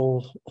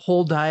natural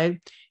whole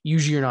diet,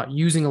 usually you're not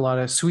using a lot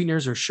of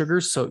sweeteners or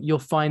sugars, so you'll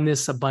find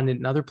this abundant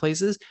in other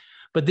places.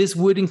 But this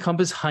would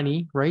encompass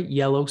honey, right?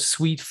 Yellow,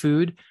 sweet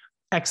food,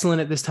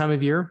 excellent at this time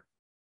of year.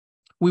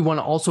 We want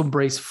to also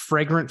embrace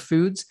fragrant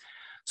foods.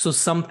 So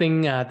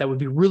something that would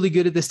be really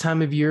good at this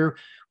time of year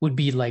would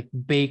be like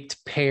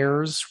baked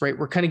pears, right?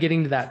 We're kind of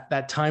getting to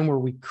that time where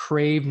we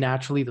crave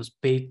naturally those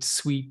baked,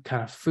 sweet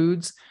kind of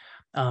foods.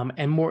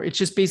 And more, it's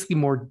just basically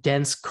more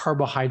dense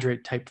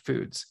carbohydrate type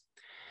foods.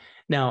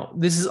 Now,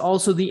 this is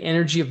also the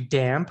energy of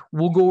damp.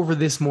 We'll go over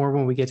this more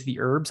when we get to the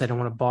herbs. I don't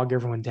want to bog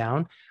everyone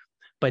down.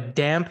 But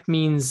damp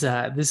means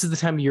this is the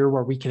time of year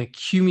where we can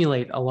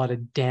accumulate a lot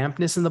of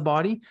dampness in the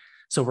body.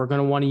 So we're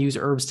going to want to use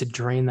herbs to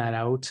drain that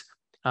out.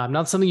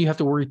 Not something you have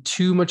to worry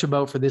too much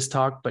about for this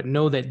talk, but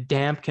know that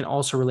damp can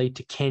also relate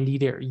to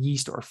candida or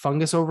yeast or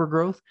fungus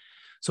overgrowth.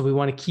 So we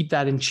want to keep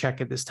that in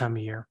check at this time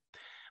of year.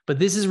 But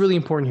this is really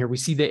important here. We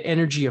see the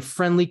energy of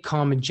friendly,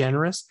 calm, and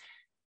generous.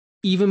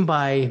 Even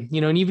by,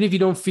 and even if you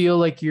don't feel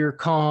like you're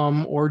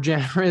calm or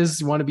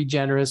generous, you want to be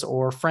generous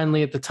or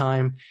friendly at the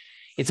time.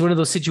 It's one of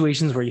those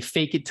situations where you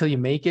fake it till you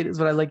make it, is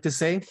what I like to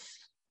say.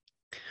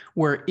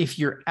 Where if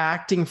you're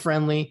acting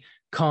friendly,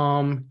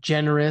 calm,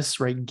 generous,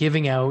 right,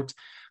 giving out,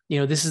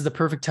 this is the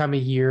perfect time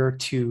of year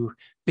to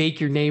bake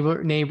your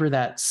neighbor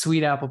that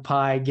sweet apple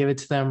pie, give it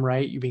to them,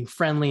 right? You're being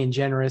friendly and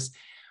generous.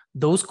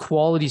 Those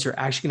qualities are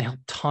actually going to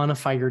help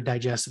tonify your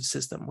digestive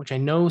system, which I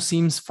know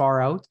seems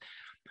far out,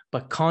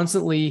 but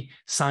constantly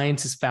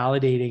science is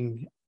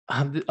validating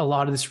a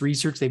lot of this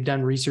research. They've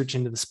done research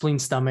into the spleen,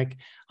 stomach,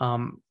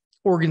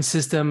 organ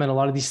system, and a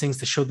lot of these things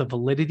to show the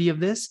validity of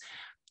this.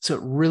 So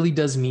it really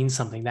does mean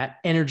something. That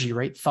energy,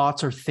 right?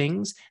 Thoughts are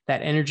things.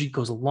 That energy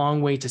goes a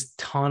long way to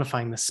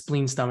tonifying the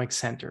spleen, stomach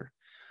center.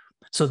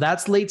 So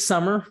that's late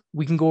summer.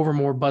 We can go over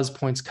more buzz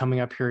points coming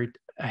up here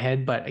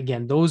ahead. But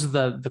again, those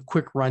are the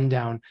quick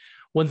rundown.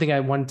 One thing I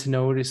wanted to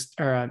notice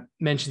or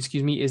mention,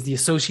 is the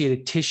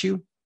associated tissue.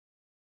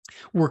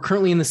 We're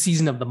currently in the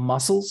season of the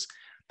muscles.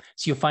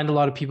 So you'll find a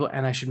lot of people,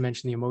 and I should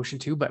mention the emotion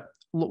too, but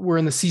we're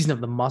in the season of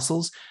the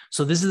muscles.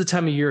 So this is the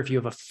time of year, if you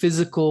have a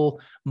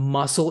physical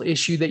muscle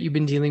issue that you've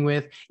been dealing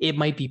with, it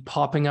might be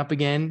popping up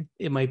again.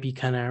 It might be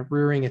kind of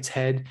rearing its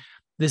head.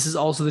 This is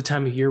also the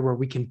time of year where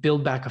we can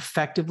build back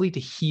effectively to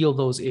heal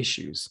those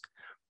issues.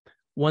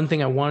 One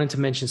thing I wanted to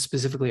mention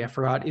specifically, I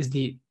forgot, is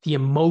the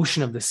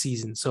emotion of the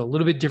season. So a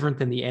little bit different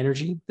than the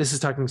energy. This is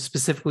talking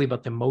specifically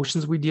about the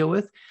emotions we deal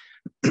with.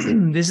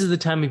 This is the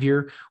time of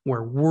year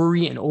where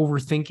worry and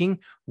overthinking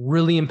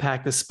really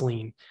impact the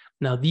spleen.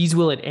 Now, these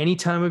will at any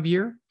time of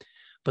year,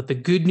 but the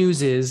good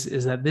news is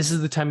that this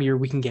is the time of year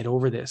we can get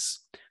over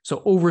this. So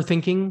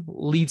overthinking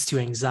leads to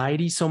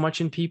anxiety so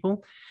much in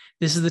people.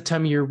 This is the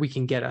time of year we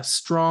can get a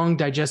strong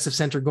digestive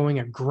center going,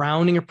 a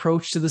grounding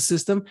approach to the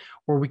system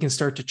where we can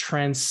start to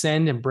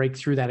transcend and break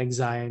through that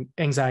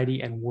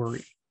anxiety and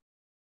worry.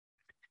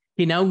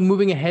 Okay, now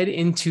moving ahead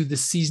into the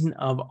season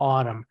of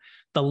autumn,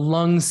 the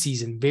lung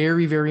season,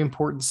 very, very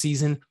important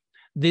season.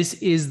 This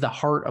is the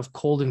heart of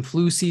cold and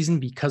flu season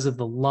because of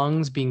the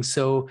lungs being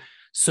so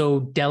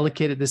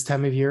delicate at this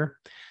time of year.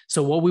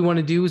 So what we want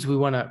to do is we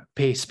want to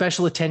pay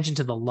special attention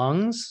to the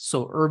lungs.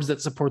 So herbs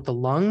that support the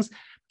lungs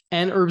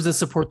and herbs that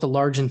support the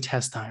large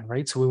intestine,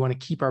 right? So we want to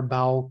keep our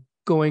bowel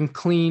going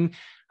clean,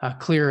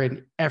 clear,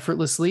 and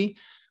effortlessly.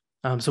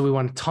 So we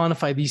want to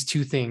tonify these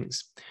two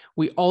things.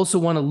 We also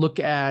want to look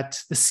at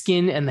the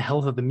skin and the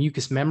health of the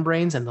mucous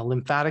membranes and the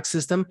lymphatic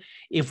system.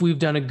 If we've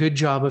done a good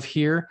job of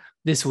here,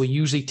 this will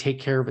usually take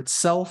care of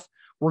itself.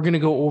 We're going to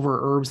go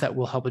over herbs that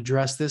will help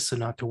address this, so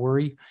not to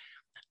worry.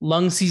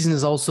 Lung season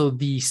is also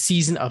the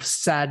season of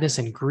sadness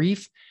and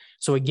grief.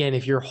 So again,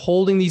 if you're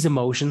holding these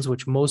emotions,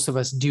 which most of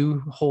us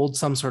do hold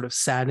some sort of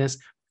sadness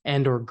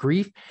and or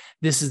grief,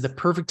 this is the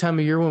perfect time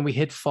of year when we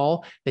hit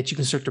fall that you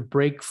can start to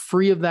break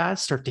free of that,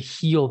 start to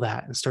heal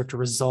that, and start to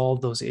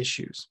resolve those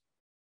issues.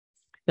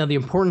 Now, the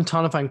important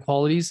tonifying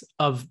qualities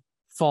of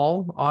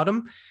fall,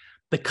 autumn,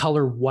 the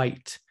color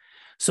white.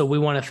 So we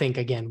want to think,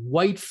 again,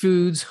 white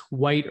foods,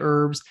 white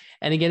herbs.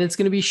 And again, it's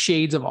going to be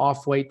shades of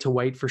off-white to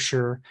white for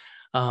sure.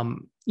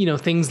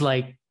 Things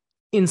like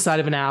inside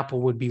of an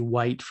apple would be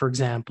white, for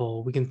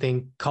example. We can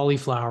think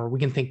cauliflower. We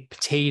can think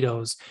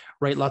potatoes,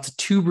 right? Lots of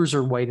tubers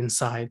are white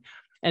inside.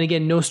 And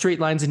again, no straight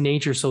lines in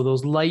nature. So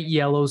those light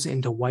yellows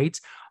into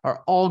whites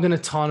are all going to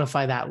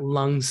tonify that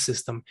lung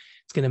system.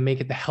 It's going to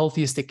make it the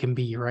healthiest it can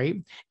be,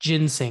 right?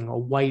 Ginseng, a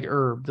white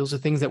herb. Those are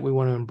things that we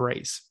want to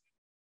embrace.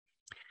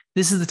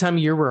 This is the time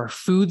of year where our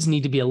foods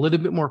need to be a little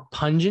bit more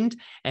pungent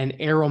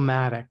and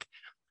aromatic.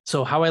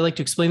 So how I like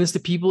to explain this to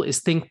people is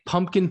think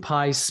pumpkin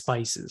pie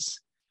spices.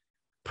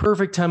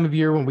 Perfect time of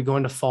year when we go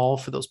into fall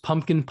for those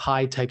pumpkin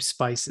pie type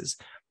spices.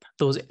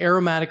 Those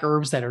aromatic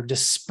herbs that are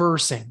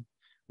dispersing,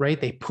 right?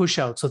 They push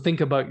out. So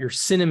think about your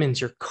cinnamons,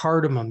 your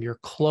cardamom, your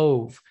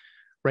clove,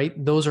 right?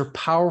 Those are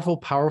powerful,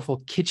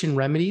 powerful kitchen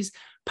remedies,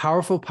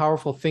 powerful,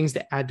 powerful things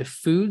to add to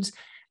foods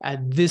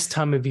at this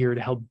time of year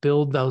to help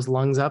build those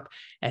lungs up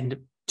and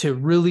to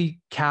really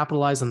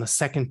capitalize on the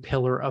second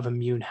pillar of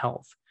immune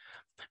health.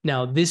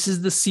 Now, this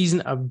is the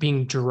season of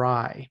being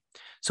dry.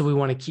 So we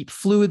want to keep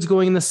fluids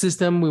going in the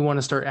system. We want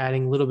to start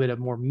adding a little bit of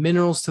more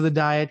minerals to the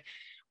diet.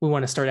 We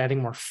want to start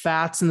adding more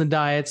fats in the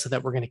diet so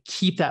that we're going to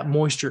keep that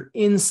moisture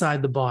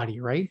inside the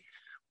body, right?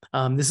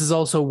 This is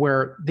also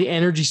where the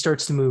energy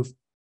starts to move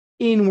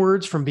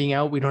inwards from being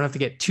out. We don't have to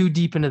get too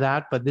deep into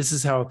that, but this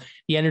is how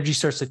the energy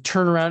starts to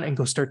turn around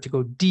and start to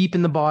go deep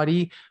in the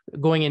body,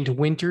 going into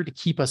winter to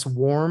keep us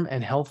warm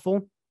and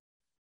healthful.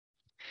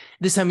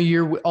 This time of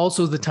year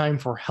also is the time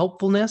for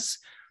helpfulness.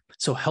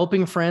 So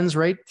helping friends,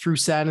 right, through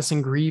sadness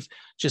and grief,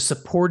 just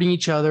supporting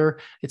each other.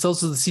 It's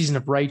also the season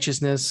of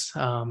righteousness.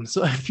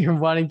 So if you're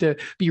wanting to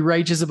be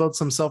righteous about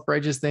some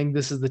self-righteous thing,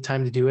 this is the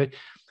time to do it.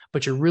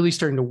 But you're really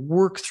starting to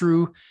work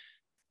through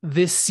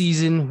this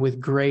season with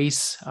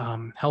grace,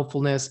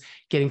 helpfulness,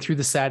 getting through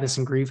the sadness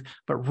and grief,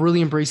 but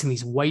really embracing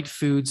these white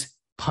foods,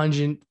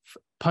 pungent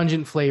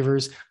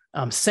flavors.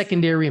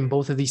 Secondary in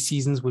both of these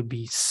seasons would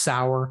be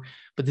sour,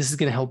 but this is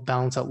going to help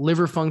balance out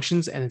liver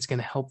functions and it's going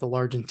to help the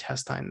large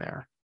intestine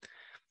there.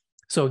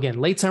 So again,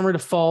 late summer to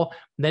fall,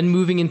 then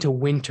moving into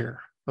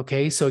winter.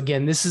 Okay. So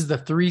again, this is the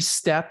 3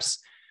 steps,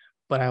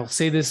 but I'll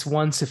say this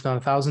once, if not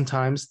 1,000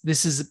 times.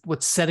 This is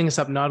what's setting us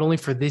up not only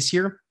for this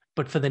year,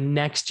 but for the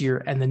next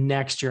year and the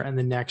next year and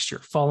the next year,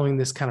 following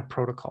this kind of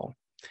protocol.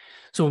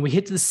 So when we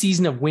hit to the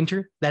season of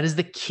winter, that is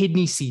the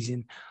kidney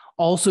season,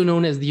 also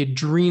known as the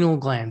adrenal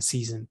gland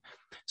season.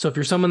 So if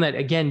you're someone that,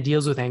 again,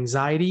 deals with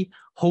anxiety,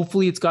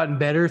 hopefully it's gotten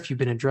better if you've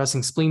been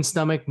addressing spleen,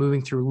 stomach,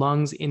 moving through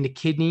lungs into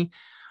kidney.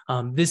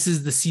 This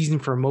is the season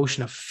for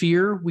emotion of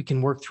fear. We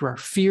can work through our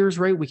fears,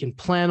 right? We can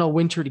plan all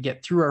winter to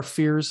get through our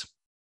fears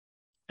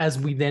as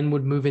we then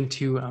would move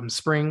into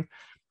spring.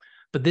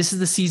 But this is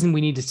the season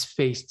we need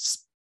to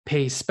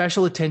pay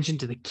special attention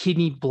to the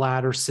kidney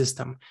bladder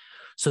system.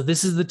 So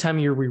this is the time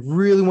of year we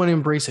really want to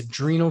embrace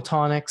adrenal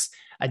tonics,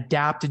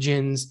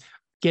 adaptogens,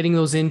 getting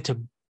those in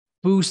to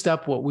boost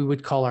up what we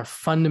would call our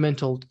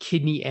fundamental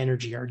kidney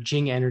energy, our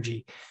Jing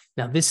energy.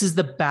 Now, this is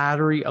the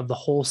battery of the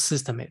whole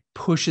system. It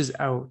pushes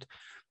out.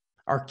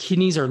 Our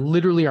kidneys are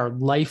literally our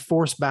life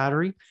force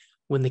battery.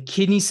 When the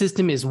kidney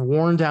system is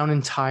worn down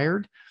and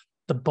tired,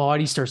 the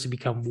body starts to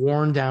become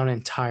worn down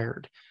and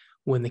tired.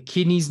 When the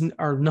kidneys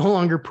are no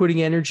longer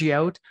putting energy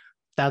out,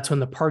 that's when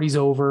the party's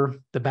over,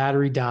 the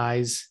battery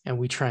dies, and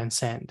we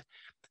transcend.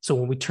 So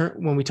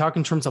when we talk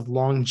in terms of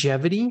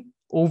longevity,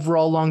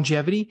 overall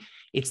longevity,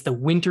 it's the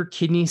winter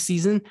kidney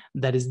season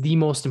that is the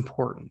most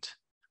important.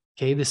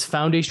 Okay, this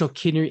foundational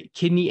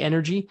kidney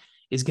energy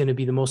is going to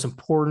be the most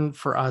important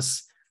for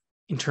us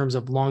in terms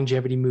of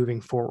longevity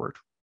moving forward.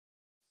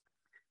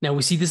 Now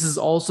we see this is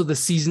also the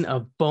season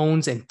of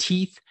bones and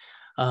teeth.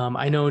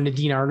 I know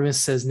Nadine Artemis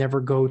says never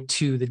go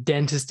to the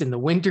dentist in the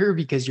winter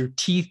because your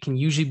teeth can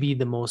usually be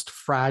the most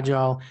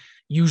fragile,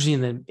 usually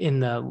in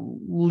the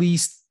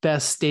least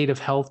best state of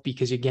health,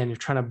 because again, you're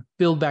trying to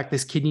build back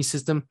this kidney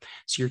system.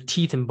 So your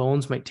teeth and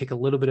bones might take a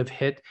little bit of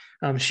hit.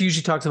 She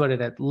usually talks about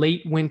it at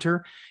late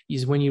winter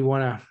is when you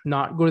want to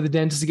not go to the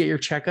dentist to get your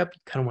checkup.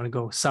 You kind of want to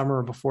go summer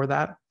or before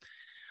that.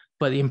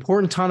 But the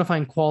important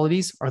tonifying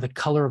qualities are the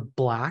color of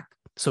black.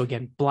 So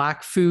again,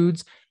 black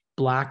foods,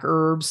 black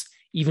herbs,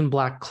 even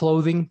black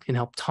clothing can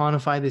help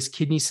tonify this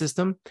kidney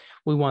system.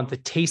 We want the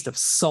taste of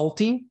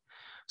salty.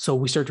 So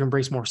we start to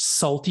embrace more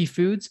salty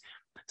foods.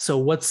 So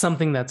what's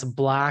something that's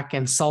black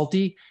and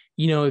salty?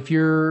 You know, if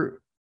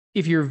you're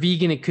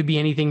vegan, it could be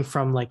anything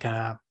from like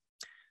a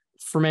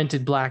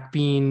fermented black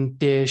bean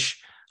dish.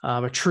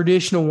 A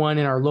traditional one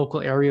in our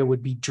local area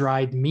would be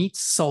dried meat,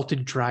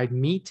 salted dried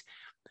meat.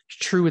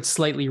 True, it's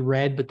slightly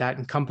red, but that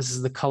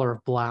encompasses the color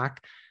of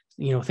black.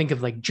 You know, think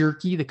of like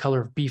jerky, the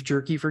color of beef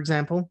jerky, for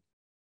example.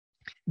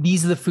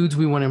 These are the foods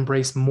we want to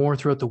embrace more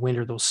throughout the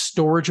winter, those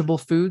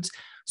storageable foods.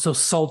 So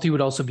salty would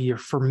also be your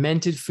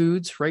fermented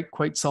foods, right?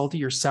 Quite salty,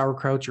 your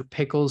sauerkraut, your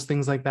pickles,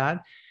 things like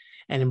that.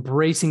 And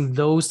embracing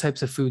those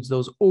types of foods,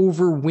 those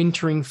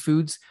overwintering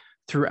foods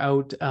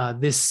throughout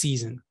this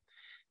season.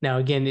 Now,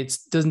 again, it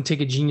doesn't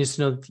take a genius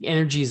to know that the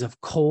energy is of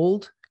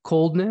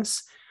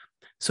coldness.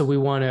 So we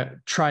want to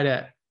try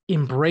to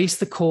embrace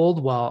the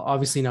cold while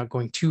obviously not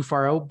going too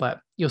far out, but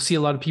you'll see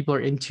a lot of people are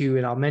into,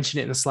 and I'll mention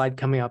it in a slide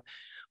coming up,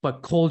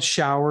 but cold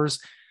showers,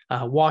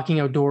 walking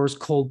outdoors,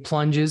 cold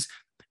plunges.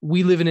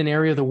 We live in an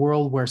area of the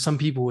world where some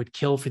people would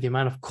kill for the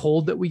amount of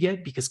cold that we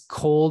get because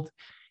cold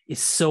is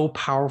so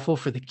powerful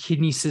for the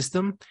kidney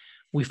system.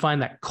 We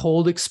find that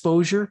cold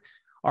exposure,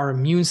 our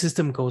immune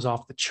system goes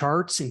off the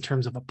charts in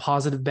terms of a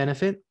positive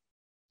benefit.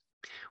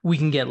 We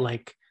can get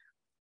like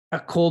a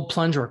cold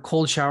plunge or a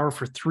cold shower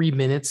for 3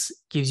 minutes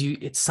gives you,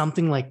 it's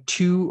something like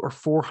 200 or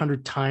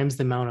 400 times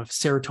the amount of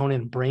serotonin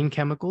and brain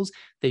chemicals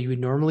that you would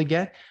normally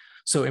get.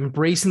 So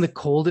embracing the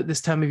cold at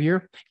this time of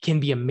year can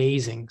be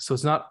amazing. So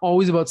it's not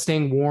always about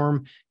staying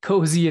warm,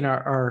 cozy in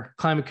our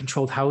climate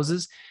controlled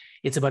houses.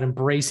 It's about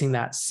embracing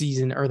that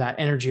season or that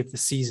energy of the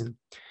season.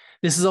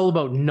 This is all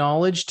about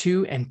knowledge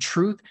too and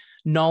truth.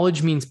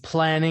 Knowledge means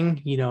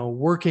planning, you know,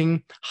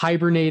 working,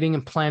 hibernating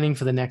and planning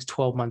for the next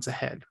 12 months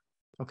ahead.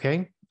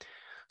 Okay.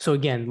 So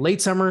again,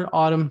 late summer,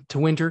 autumn to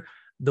winter,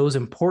 those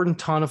important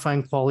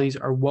tonifying qualities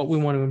are what we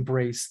want to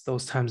embrace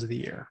those times of the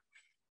year.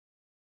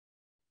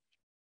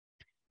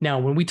 Now,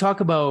 when we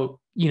talk about,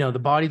 you know, the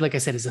body, like I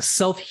said, is a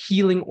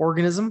self-healing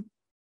organism,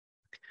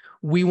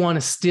 we want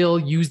to still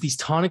use these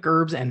tonic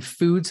herbs and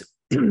foods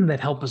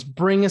that help us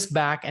bring us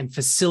back and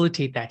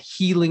facilitate that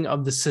healing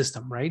of the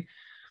system, right?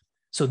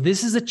 So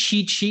this is a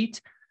cheat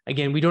sheet.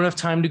 Again, we don't have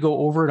time to go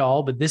over it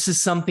all, but this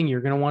is something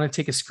you're going to want to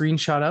take a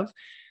screenshot of.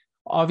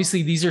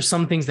 Obviously, these are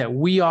some things that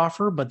we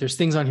offer, but there's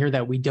things on here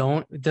that we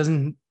don't.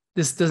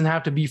 This doesn't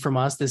have to be from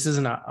us. This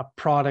isn't a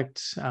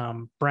product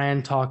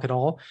brand talk at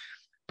all.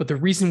 But the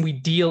reason we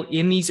deal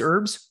in these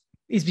herbs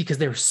is because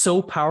they're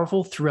so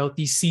powerful throughout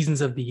these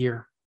seasons of the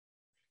year.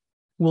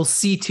 We'll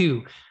see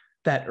too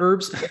that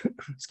herbs,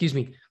 excuse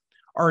me,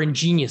 are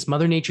ingenious.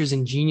 Mother Nature's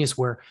ingenious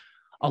where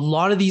a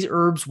lot of these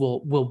herbs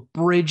will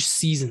bridge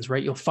seasons,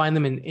 right? You'll find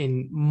them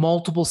in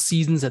multiple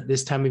seasons at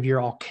this time of year,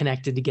 all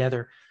connected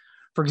together.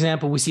 For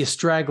example, we see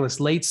astragalus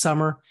late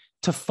summer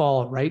to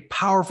fall, right?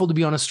 Powerful to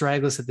be on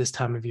astragalus at this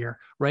time of year,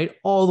 right?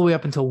 All the way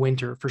up until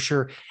winter for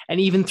sure. And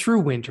even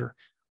through winter.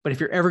 But if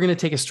you're ever going to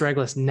take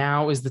astragalus,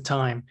 now is the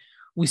time.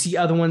 We see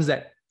other ones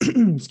that,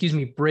 excuse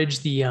me, bridge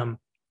the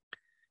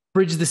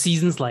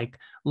seasons like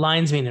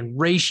lion's mane and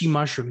reishi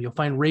mushroom. You'll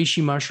find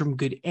reishi mushroom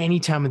good any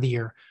time of the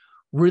year.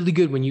 Really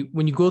good. When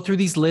you go through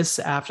these lists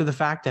after the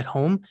fact at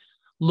home,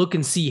 look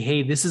and see,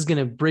 hey, this is going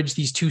to bridge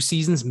these 2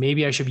 seasons.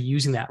 Maybe I should be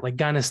using that, like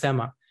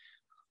Gynostema.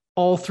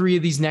 All 3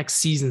 of these next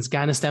seasons,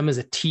 Gynostema is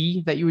a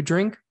tea that you would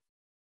drink,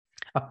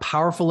 a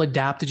powerful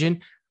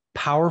adaptogen,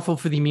 powerful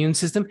for the immune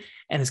system,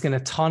 and it's going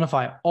to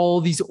tonify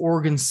all these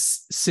organ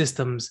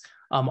systems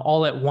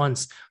all at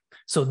once.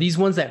 So these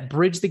ones that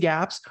bridge the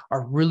gaps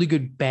are really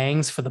good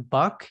bangs for the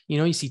buck. You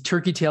know, you see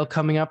turkey tail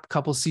coming up a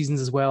couple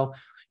seasons as well.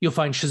 You'll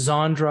find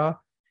Schizandra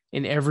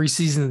in every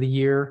season of the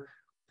year.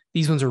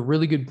 These ones are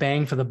really good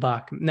bang for the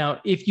buck.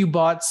 Now, if you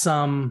bought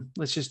some,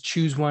 let's just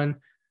choose one,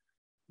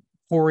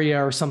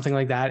 Poria or something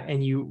like that,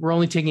 and you were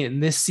only taking it in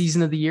this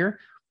season of the year,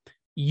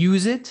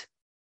 use it,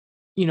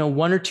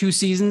 1 or 2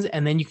 seasons,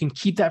 and then you can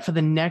keep that for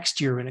the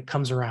next year when it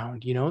comes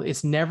around.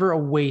 It's never a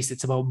waste.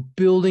 It's about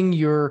building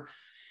your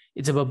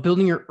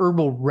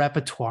herbal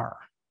repertoire,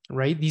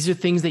 right? These are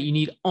things that you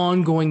need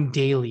ongoing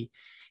daily.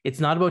 It's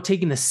not about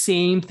taking the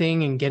same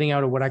thing and getting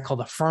out of what I call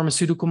the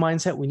pharmaceutical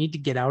mindset. We need to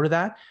get out of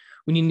that.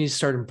 We need to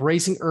start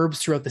embracing herbs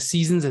throughout the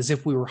seasons as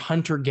if we were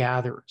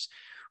hunter-gatherers.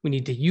 We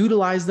need to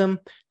utilize them,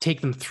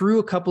 take them through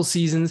a couple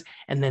seasons,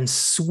 and then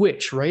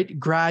switch, right?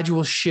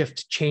 Gradual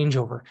shift,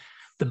 changeover.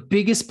 The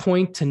biggest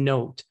point to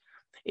note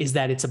is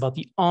that it's about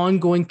the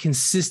ongoing,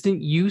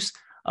 consistent use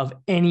of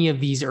any of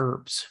these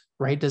herbs,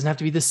 right? It doesn't have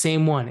to be the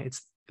same one.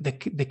 It's the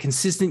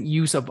consistent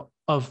use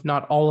of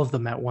not all of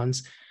them at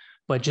once,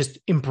 but just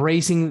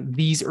embracing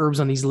these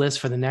herbs on these lists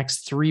for the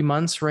next 3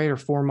 months, right? Or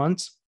 4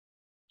 months.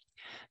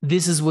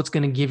 This is what's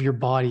going to give your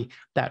body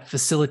that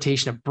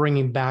facilitation of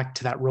bringing back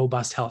to that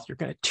robust health. You're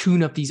going to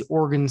tune up these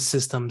organ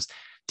systems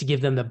to give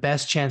them the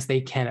best chance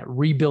they can at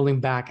rebuilding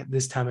back at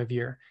this time of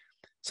year.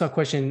 So a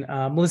question,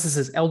 Melissa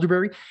says,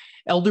 elderberry.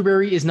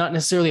 Elderberry is not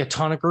necessarily a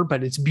tonic herb,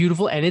 but it's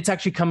beautiful. And it's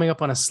actually coming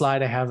up on a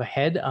slide I have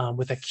ahead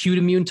with acute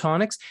immune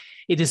tonics.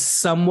 It is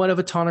somewhat of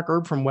a tonic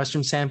herb from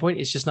Western standpoint.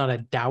 It's just not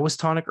a Taoist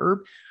tonic herb,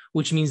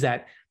 which means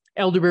that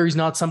elderberry is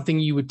not something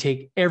you would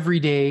take every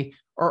day,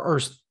 or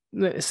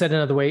said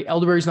another way,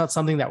 elderberry is not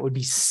something that would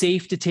be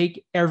safe to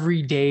take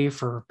every day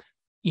for,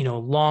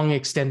 long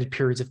extended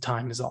periods of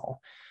time is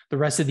all. The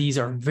rest of these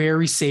are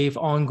very safe,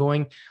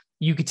 ongoing.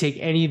 You could take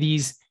any of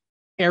these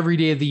every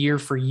day of the year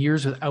for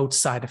years without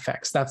side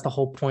effects. That's the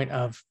whole point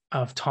of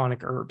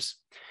tonic herbs.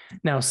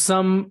 Now,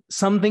 some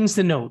things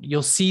to note.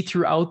 You'll see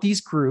throughout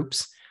these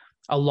groups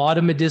a lot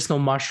of medicinal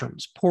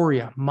mushrooms: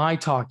 Poria,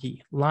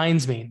 maitake,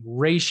 lion's mane,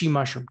 reishi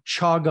mushroom,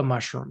 chaga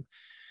mushroom,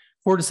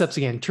 cordyceps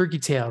again, turkey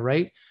tail,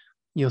 right?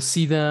 You'll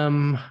see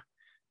them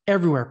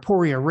everywhere: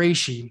 Poria,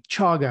 reishi,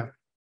 chaga.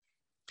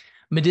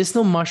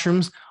 Medicinal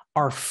mushrooms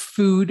are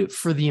food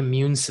for the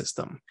immune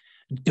system.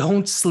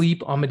 Don't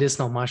sleep on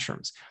medicinal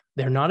mushrooms.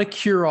 They're not a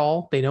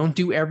cure-all. They don't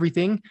do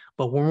everything.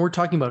 But when we're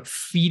talking about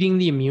feeding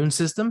the immune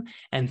system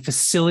and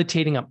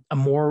facilitating a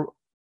more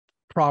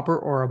proper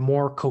or a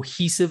more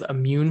cohesive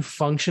immune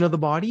function of the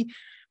body,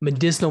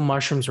 medicinal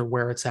mushrooms are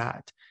where it's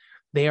at.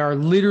 They are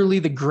literally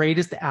the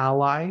greatest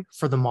ally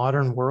for the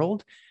modern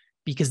world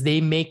because they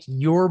make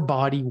your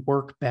body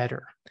work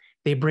better.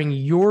 They bring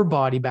your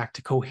body back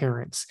to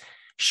coherence.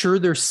 Sure,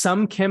 there's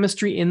some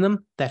chemistry in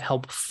them that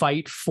help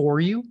fight for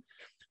you,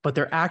 but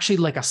they're actually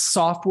like a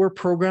software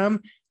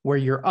program where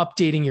you're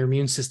updating your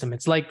immune system.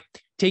 It's like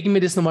taking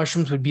medicinal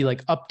mushrooms would be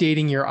like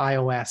updating your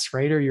iOS,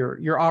 right? Or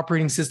your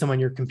operating system on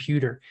your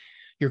computer.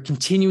 You're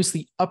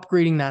continuously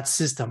upgrading that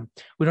system.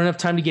 We don't have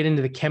time to get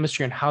into the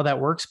chemistry and how that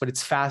works, but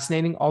it's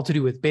fascinating, all to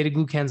do with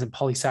beta-glucans and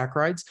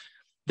polysaccharides.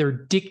 They're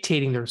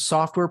dictating, their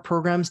software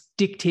programs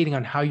dictating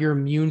on how your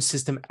immune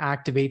system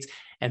activates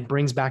and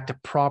brings back to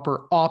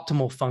proper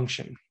optimal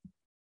function.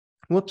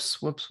 Whoops.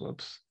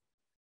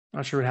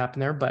 Not sure what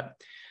happened there,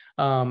 but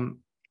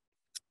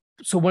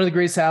so one of the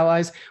greatest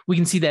allies, we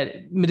can see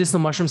that medicinal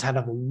mushrooms have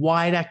a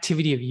wide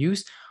activity of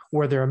use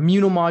where they're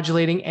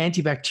immunomodulating,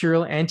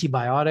 antibacterial,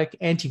 antibiotic,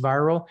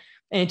 antiviral,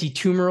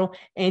 anti-tumoral,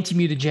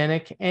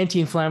 anti-mutagenic,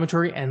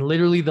 anti-inflammatory, and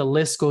literally the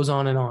list goes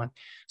on and on.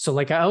 So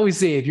like I always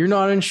say, if you're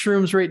not on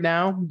shrooms right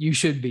now, you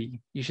should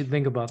be. You should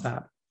think about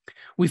that.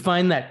 We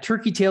find that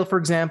turkey tail, for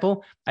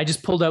example, I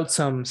just pulled out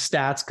some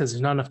stats because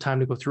there's not enough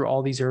time to go through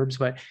all these herbs,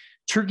 but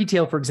turkey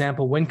tail, for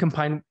example, when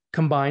combined,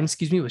 with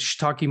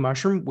shiitake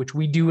mushroom, which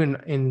we do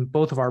in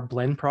both of our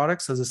blend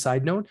products as a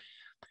side note,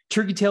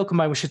 turkey tail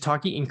combined with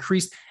shiitake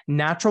increased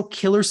natural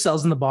killer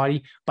cells in the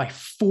body by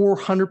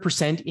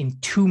 400% in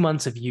 2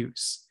 months of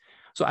use.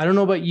 So I don't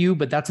know about you,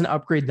 but that's an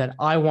upgrade that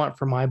I want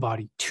for my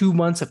body. 2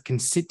 months of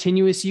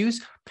continuous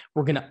use,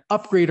 we're going to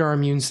upgrade our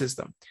immune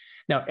system.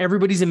 Now,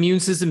 everybody's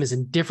immune system is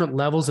in different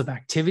levels of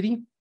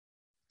activity.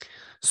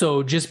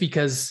 So just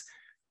because,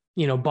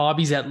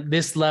 Bobby's at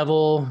this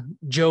level,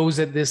 Joe's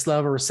at this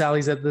level, or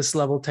Sally's at this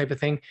level type of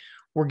thing,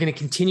 we're going to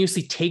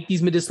continuously take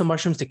these medicinal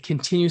mushrooms to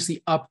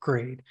continuously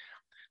upgrade.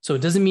 So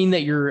it doesn't mean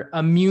that you're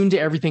immune to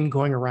everything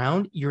going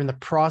around. You're in the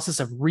process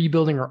of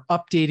rebuilding or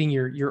updating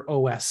your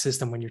OS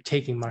system when you're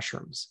taking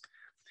mushrooms.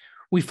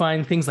 We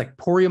find things like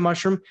Poria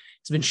mushroom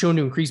has been shown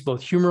to increase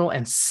both humoral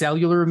and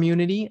cellular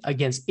immunity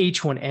against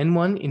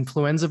H1N1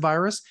 influenza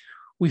virus.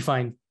 We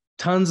find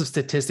tons of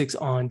statistics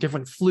on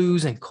different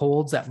flus and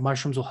colds that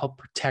mushrooms will help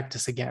protect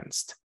us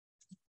against.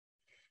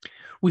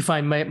 We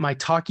find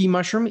maitake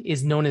mushroom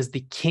is known as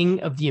the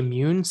king of the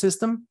immune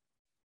system.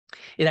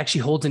 It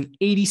actually holds an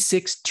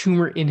 86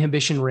 tumor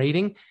inhibition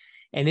rating,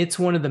 and it's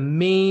one of the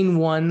main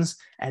ones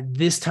at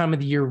this time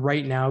of the year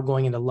right now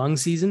going into lung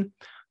season.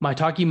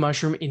 Maitake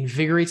mushroom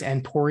invigorates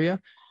emporia,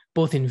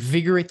 both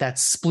invigorate that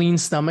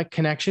spleen-stomach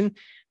connection.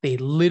 They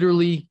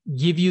literally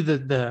give you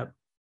the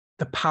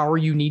power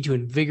you need to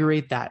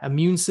invigorate that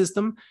immune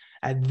system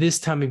at this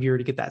time of year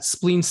to get that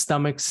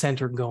spleen-stomach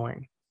center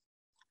going.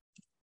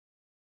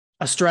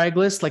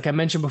 Astragalus, like I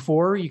mentioned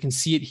before, you can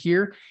see it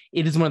here.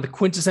 It is one of the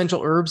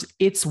quintessential herbs.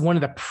 It's one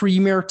of the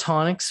premier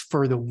tonics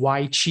for the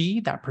Y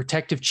Qi, that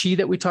protective Qi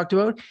that we talked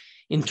about,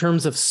 in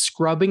terms of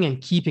scrubbing and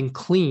keeping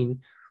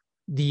clean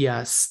the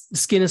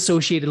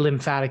skin-associated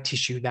lymphatic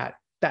tissue, that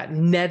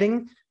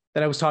netting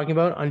that I was talking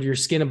about under your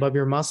skin above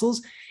your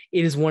muscles.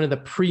 It is one of the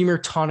premier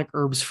tonic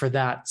herbs for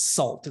that.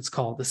 Salt, it's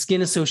called, the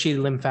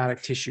skin-associated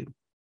lymphatic tissue.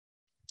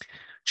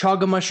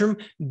 Chaga mushroom,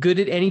 good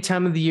at any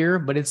time of the year,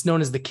 but it's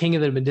known as the king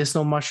of the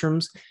medicinal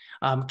mushrooms.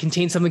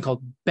 Contains something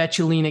called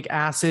betulinic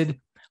acid,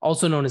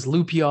 also known as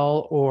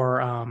lupiol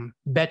or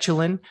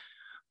betulin.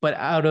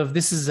 But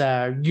this is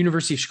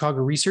University of Chicago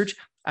research,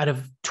 out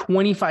of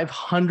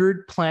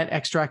 2,500 plant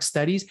extract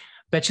studies,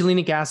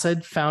 betulinic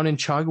acid found in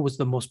chaga was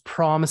the most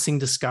promising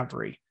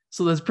discovery.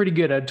 So that's pretty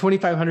good. Out of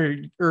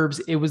 2,500 herbs,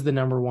 it was the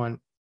number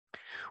one.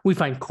 We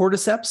find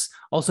cordyceps,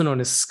 also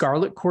known as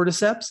scarlet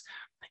cordyceps.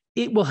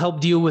 It will help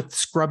deal with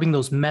scrubbing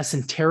those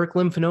mesenteric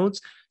lymph nodes.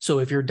 So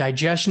if your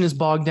digestion is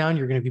bogged down,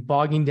 you're going to be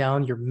bogging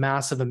down your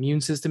massive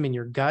immune system in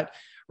your gut,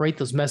 right?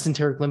 Those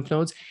mesenteric lymph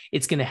nodes.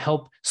 It's going to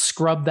help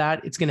scrub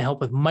that. It's going to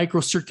help with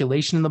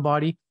microcirculation in the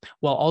body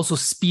while also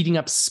speeding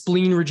up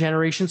spleen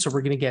regeneration. So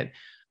we're going to get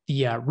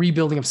the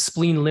rebuilding of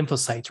spleen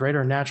lymphocytes, right?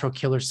 Our natural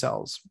killer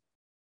cells.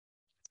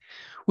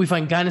 We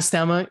find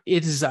Gynostema.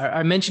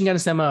 I mentioned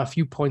Gynostema a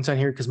few points on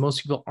here because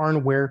most people aren't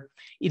aware.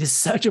 It is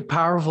such a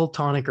powerful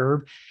tonic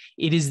herb.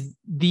 It is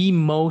the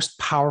most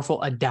powerful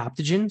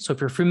adaptogen. So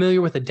if you're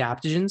familiar with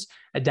adaptogens,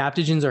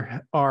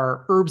 adaptogens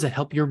are herbs that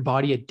help your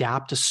body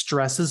adapt to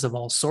stresses of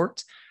all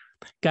sorts.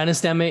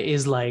 Gynostema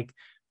is like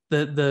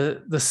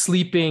the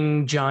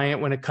sleeping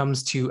giant when it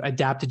comes to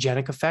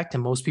adaptogenic effect,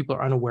 and most people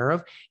are unaware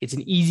of. It's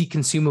an easy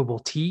consumable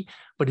tea,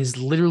 but is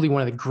literally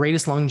one of the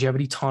greatest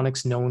longevity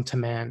tonics known to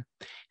man.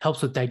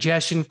 Helps with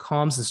digestion,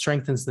 calms and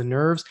strengthens the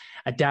nerves,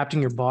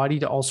 adapting your body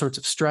to all sorts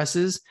of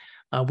stresses.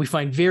 We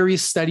find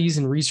various studies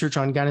and research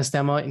on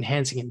Gynostema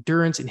enhancing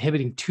endurance,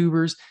 inhibiting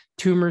tumors,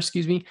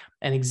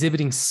 and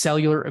exhibiting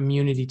cellular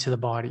immunity to the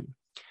body.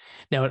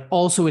 Now, it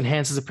also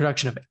enhances the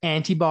production of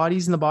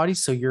antibodies in the body.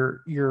 So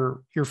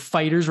your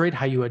fighters, right?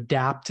 How you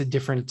adapt to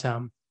different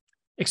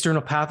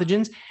external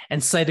pathogens,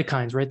 and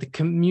cytokines, right? The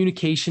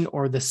communication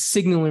or the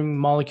signaling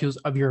molecules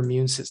of your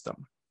immune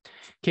system.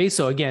 Okay,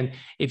 so again,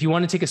 if you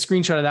want to take a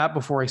screenshot of that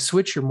before I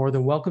switch, you're more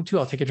than welcome to.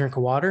 I'll take a drink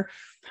of water.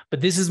 But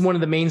this is one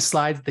of the main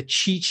slides, the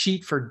cheat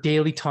sheet for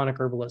daily tonic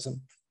herbalism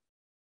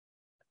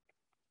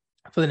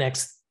for the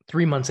next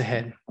 3 months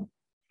ahead.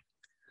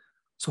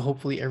 So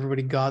hopefully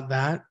everybody got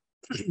that.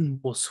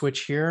 We'll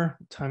switch here.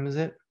 What time is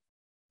it?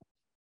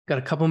 Got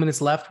a couple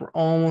minutes left. We're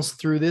almost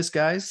through this,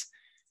 guys.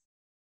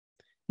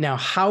 Now,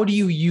 how do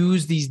you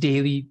use these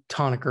daily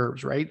tonic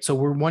herbs, right? So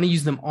we want to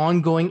use them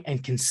ongoing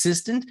and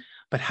consistent,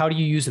 but how do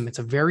you use them? It's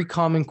a very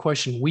common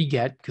question we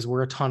get because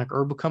we're a tonic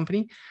herbal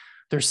company.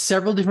 There's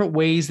several different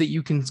ways that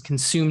you can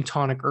consume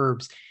tonic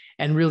herbs,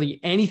 and really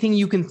anything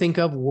you can think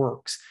of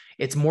works.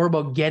 It's more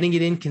about getting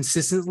it in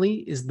consistently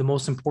is the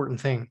most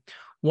important thing.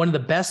 One of the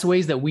best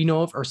ways that we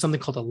know of are something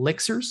called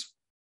elixirs.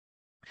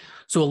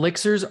 So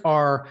elixirs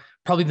are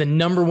probably the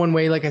number one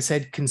way, like I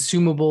said,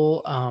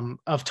 consumable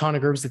of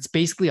tonic herbs. It's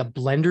basically a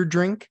blender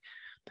drink.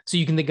 So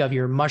you can think of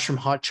your mushroom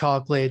hot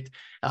chocolate.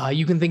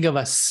 You can think of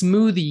a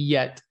smoothie,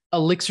 yet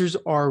elixirs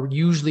are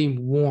usually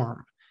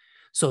warm.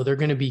 So they're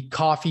going to be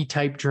coffee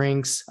type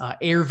drinks.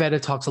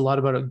 Ayurveda talks a lot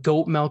about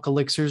goat milk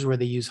elixirs, where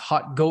they use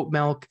hot goat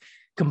milk,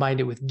 combined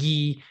it with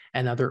ghee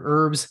and other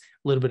herbs,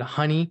 a little bit of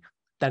honey.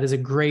 That is a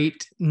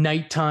great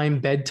nighttime,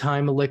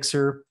 bedtime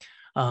elixir.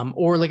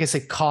 Or like I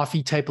said,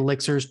 coffee type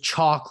elixirs,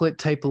 chocolate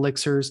type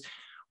elixirs.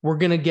 We're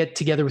going to get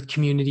together with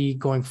community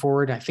going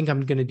forward. I think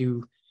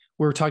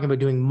we're talking about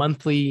doing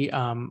monthly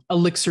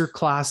elixir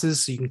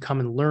classes so you can come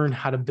and learn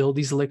how to build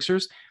these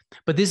elixirs.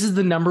 But this is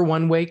the number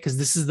one way because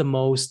this is the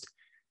most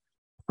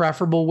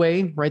preferable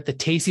way, right? The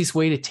tastiest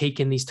way to take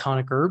in these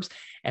tonic herbs.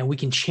 And we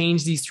can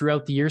change these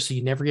throughout the year so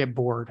you never get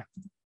bored.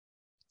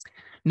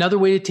 Another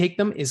way to take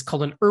them is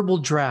called an herbal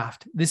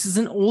draft. This is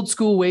an old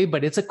school way,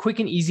 but it's a quick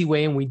and easy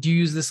way. And we do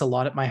use this a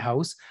lot at my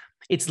house.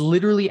 It's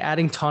literally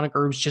adding tonic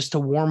herbs just to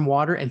warm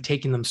water and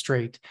taking them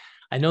straight.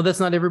 I know that's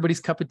not everybody's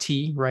cup of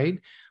tea, right?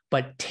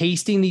 But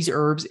tasting these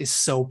herbs is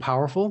so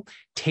powerful.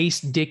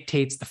 Taste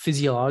dictates the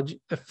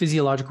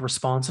physiological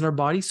response in our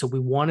body. So we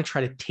want to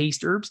try to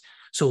taste herbs.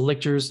 So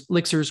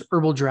elixirs,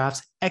 herbal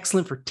drafts,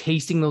 excellent for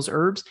tasting those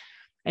herbs.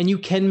 And you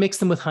can mix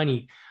them with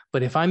honey.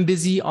 But if I'm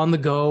busy on the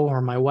go,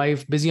 or my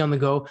wife busy on the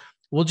go,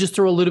 We'll just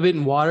throw a little bit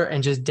in water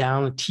and just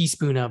down a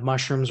teaspoon of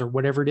mushrooms or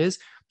whatever it is,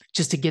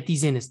 just to get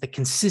these in. It's the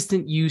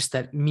consistent use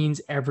that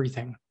means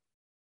everything.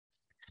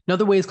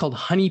 Another way is called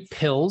honey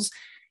pills.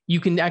 You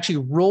can actually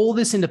roll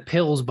this into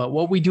pills, but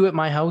what we do at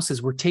my house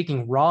is we're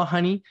taking raw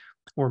honey,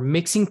 we're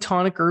mixing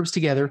tonic herbs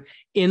together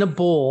in a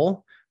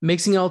bowl,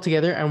 mixing it all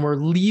together, and we're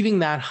leaving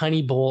that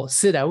honey bowl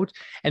sit out,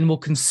 and we'll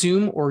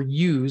consume or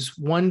use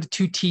 1 to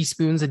 2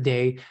 teaspoons a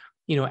day,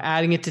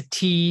 adding it to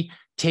tea,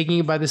 taking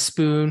it by the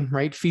spoon,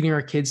 right? Feeding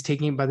our kids,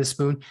 taking it by the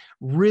spoon.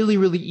 Really,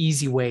 really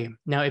easy way.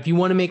 Now, if you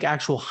want to make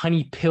actual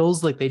honey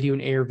pills like they do in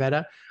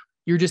Ayurveda,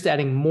 you're just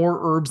adding more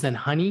herbs than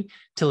honey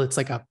till it's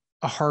like a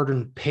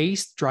hardened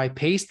paste, dry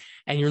paste,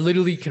 and you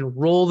literally can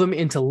roll them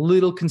into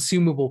little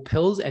consumable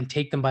pills and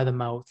take them by the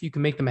mouth. You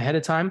can make them ahead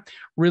of time,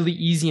 really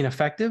easy and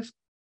effective.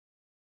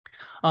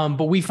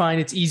 But we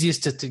find it's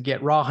easiest to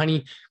get raw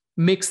honey,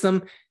 mix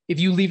them. If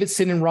you leave it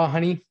sit in raw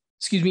honey,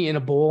 in a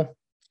bowl,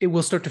 it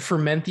will start to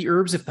ferment the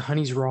herbs if the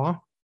honey's raw,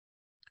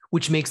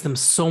 which makes them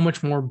so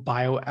much more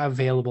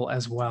bioavailable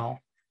as well.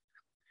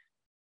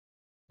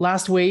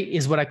 Last way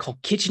is what I call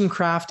kitchen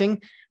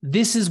crafting.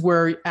 This is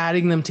where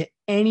adding them to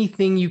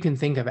anything you can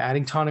think of,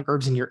 adding tonic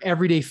herbs in your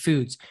everyday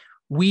foods.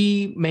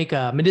 We make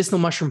a medicinal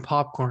mushroom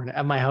popcorn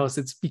at my house.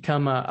 It's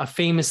become a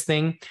famous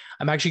thing.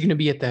 I'm actually going to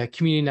be at the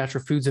Community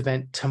Natural Foods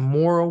event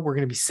tomorrow. We're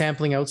going to be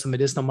sampling out some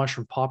medicinal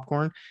mushroom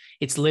popcorn.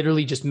 It's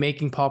literally just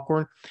making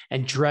popcorn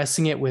and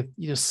dressing it with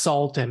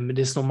salt and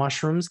medicinal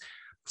mushrooms.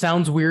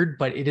 Sounds weird,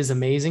 but it is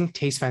amazing.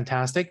 Tastes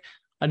fantastic.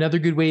 Another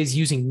good way is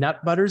using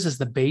nut butters as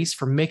the base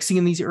for mixing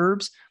in these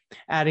herbs,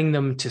 adding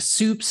them to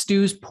soup,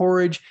 stews,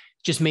 porridge,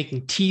 just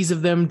making teas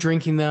of them,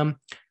 drinking them.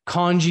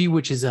 Congee,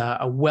 which is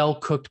a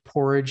well-cooked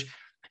porridge,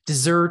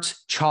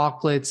 desserts,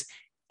 chocolates,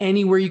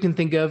 anywhere you can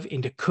think of,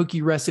 into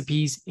cookie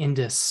recipes,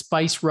 into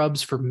spice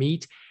rubs for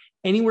meat,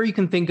 anywhere you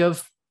can think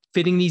of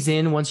fitting these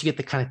in. Once you get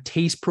the kind of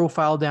taste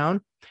profile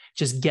down,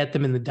 just get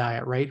them in the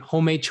diet, right?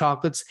 Homemade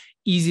chocolates,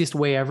 easiest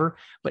way ever,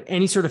 but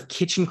any sort of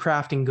kitchen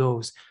crafting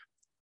goes.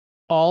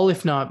 All,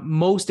 if not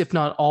most, if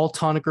not all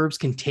tonic herbs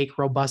can take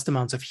robust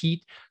amounts of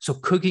heat. So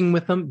cooking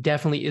with them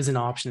definitely is an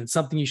option. It's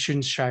something you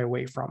shouldn't shy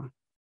away from.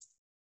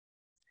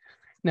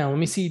 Now, let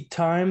me see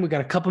time. We got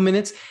a couple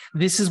minutes.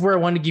 This is where I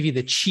want to give you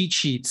the cheat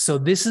sheet. So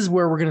this is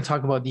where we're going to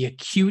talk about the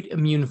acute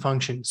immune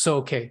function. So,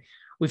 okay,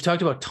 we've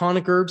talked about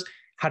tonic herbs,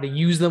 how to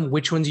use them,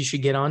 which ones you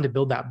should get on to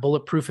build that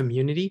bulletproof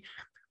immunity.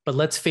 But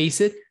let's face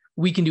it,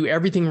 we can do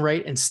everything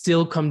right and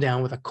still come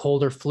down with a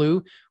cold or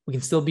flu. We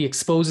can still be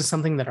exposed to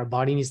something that our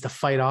body needs to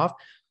fight off.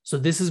 So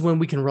this is when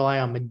we can rely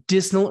on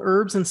medicinal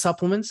herbs and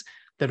supplements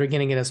that are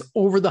going to get us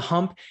over the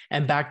hump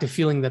and back to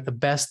feeling that the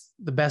best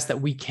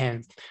that we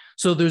can.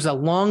 So there's a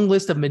long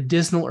list of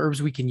medicinal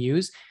herbs we can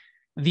use.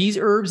 These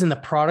herbs and the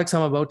products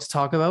I'm about to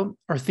talk about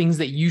are things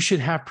that you should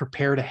have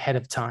prepared ahead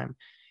of time.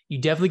 You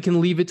definitely can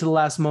leave it to the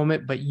last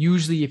moment, but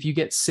usually if you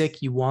get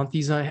sick, you want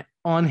these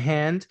on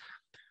hand.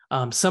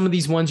 Some of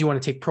these ones you want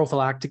to take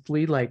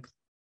prophylactically, like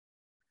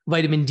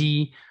vitamin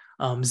D,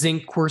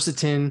 zinc,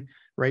 quercetin,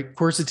 right?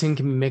 Quercetin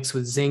can be mixed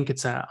with zinc.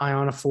 It's an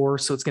ionophore,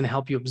 so it's going to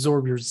help you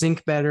absorb your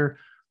zinc better.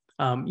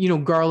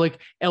 Garlic,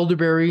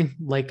 elderberry,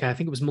 like I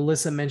think it was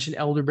Melissa mentioned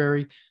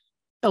elderberry.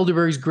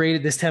 Elderberry is great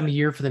at this time of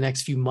year for the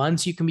next few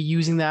months. You can be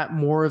using that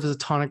more as a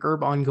tonic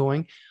herb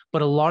ongoing,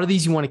 but a lot of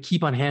these you want to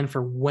keep on hand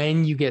for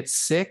when you get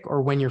sick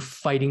or when you're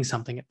fighting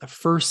something. At the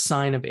first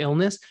sign of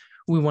illness,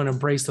 we want to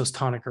embrace those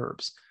tonic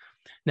herbs.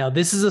 Now,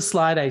 this is a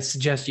slide I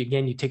suggest you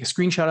take a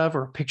screenshot of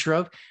or a picture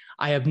of.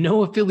 I have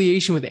no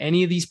affiliation with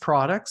any of these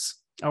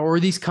products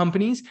or these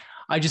companies.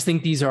 I just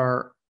think these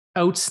are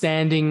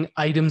outstanding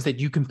items that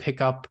you can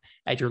pick up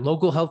at your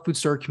local health food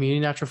store, Community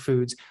Natural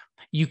Foods.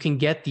 You can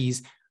get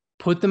these,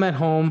 put them at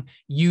home,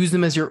 use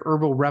them as your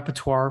herbal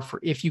repertoire for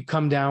if you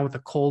come down with a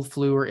cold,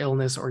 flu, or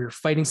illness, or you're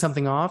fighting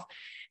something off.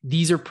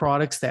 These are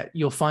products that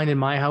you'll find in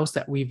my house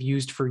that we've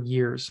used for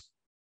years.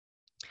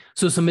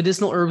 So some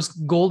medicinal herbs: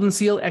 golden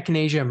seal,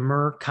 echinacea,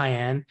 myrrh,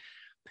 cayenne.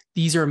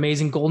 These are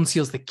amazing. Golden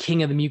seal is the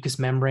king of the mucous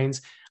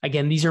membranes.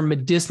 Again, these are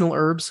medicinal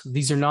herbs.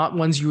 These are not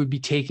ones you would be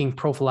taking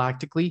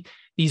prophylactically.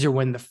 These are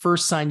when the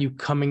first sign you're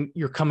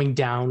coming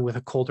down with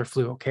a cold or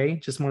flu, okay?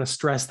 Just want to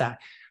stress that.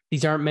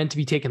 These aren't meant to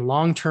be taken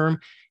long-term.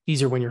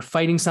 These are when you're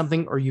fighting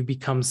something or you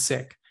become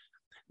sick.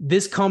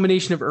 This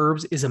combination of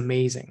herbs is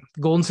amazing.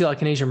 Golden seal,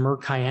 echinacea, myrrh,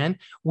 cayenne.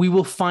 We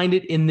will find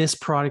it in this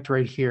product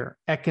right here,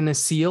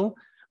 Echinacea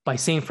by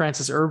St.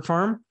 Francis Herb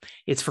Farm.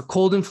 It's for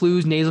cold and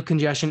flus, nasal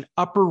congestion,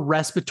 upper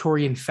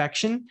respiratory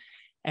infection.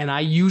 And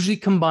I usually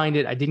combined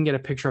it, I didn't get a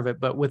picture of it,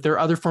 but with their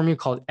other formula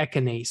called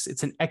Echinacea.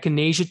 It's an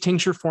echinacea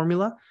tincture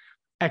formula.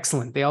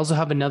 Excellent. They also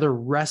have another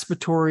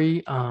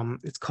respiratory,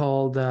 it's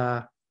called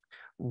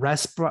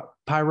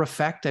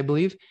Respirifect, I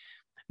believe.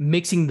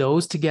 Mixing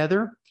those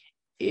together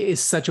is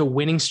such a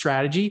winning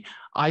strategy.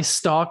 I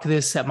stock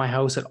this at my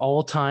house at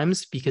all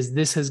times because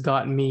this has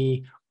gotten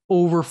me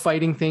over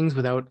fighting things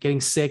without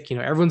getting sick.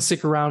 Everyone's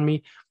sick around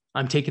me.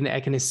 I'm taking the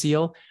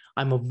Echinacea.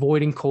 I'm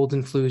avoiding colds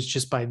and flus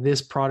just by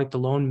this product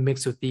alone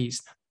mixed with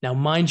these. Now,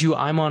 mind you,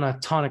 I'm on a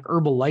tonic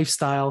herbal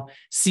lifestyle,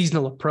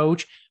 seasonal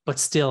approach, but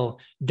still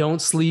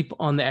don't sleep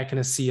on the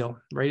echinacea,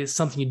 right? It's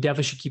something you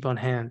definitely should keep on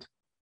hand.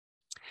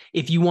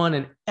 If you want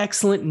an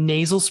excellent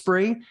nasal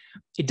spray,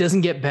 it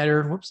doesn't get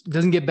better. It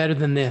doesn't get better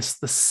than this.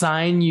 The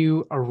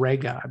Sinew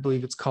Arega, I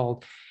believe it's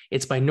called.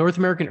 It's by North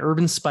American Herb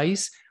and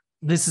Spice.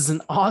 This is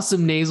an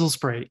awesome nasal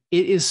spray.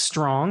 It is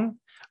strong.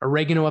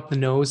 Oregano up the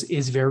nose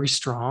is very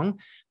strong,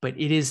 but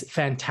it is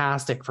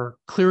fantastic for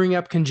clearing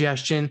up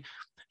congestion,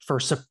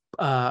 for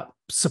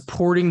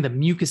supporting the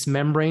mucous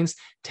membranes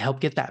to help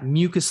get that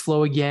mucus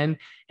flow again.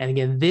 And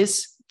again,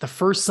 the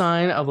first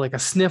sign of like a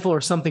sniffle or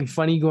something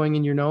funny going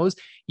in your nose,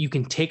 you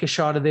can take a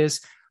shot of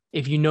this.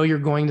 If you know you're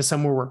going to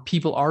somewhere where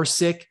people are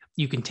sick,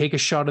 you can take a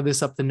shot of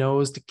this up the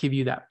nose to give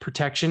you that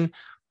protection.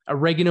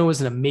 Oregano is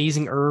an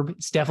amazing herb.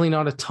 It's definitely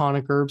not a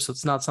tonic herb, so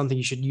it's not something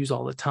you should use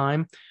all the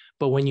time.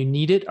 But when you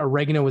need it,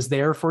 oregano is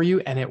there for you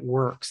and it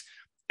works.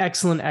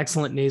 Excellent,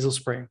 excellent nasal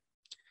spray.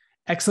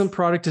 Excellent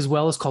product as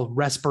well is called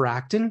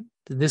Respiractin.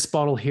 This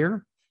bottle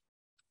here,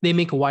 they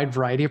make a wide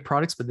variety of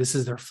products, but this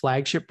is their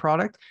flagship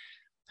product.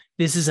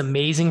 This is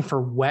amazing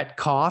for wet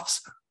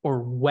coughs or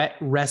wet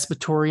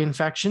respiratory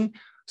infection.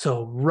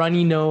 So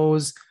runny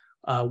nose,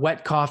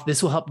 wet cough,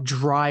 this will help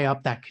dry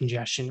up that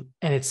congestion,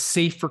 and it's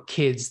safe for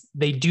kids.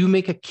 They do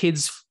make a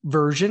kids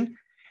version,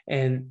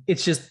 and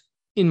it's just,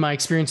 in my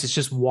experience, it's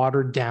just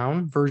watered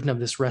down version of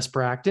this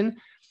Respiractin.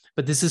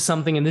 But this is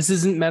something, and this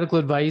isn't medical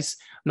advice.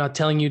 I'm not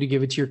telling you to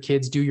give it to your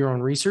kids, do your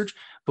own research,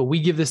 but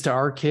we give this to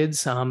our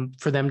kids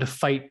for them to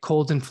fight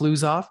colds and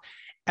flus off.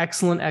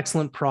 Excellent,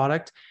 excellent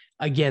product.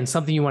 Again,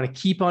 something you want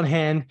to keep on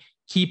hand,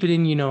 keep it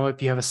in,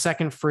 if you have a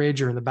second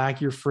fridge or in the back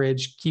of your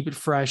fridge, keep it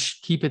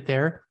fresh, keep it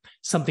there.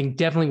 Something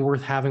definitely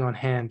worth having on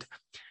hand.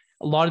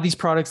 A lot of these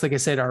products, like I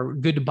said, are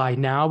good to buy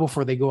now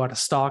before they go out of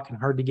stock and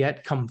hard to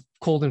get come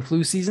cold and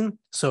flu season.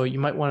 So you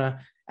might want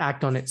to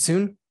act on it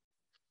soon.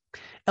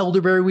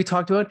 Elderberry, we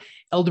talked about.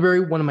 Elderberry,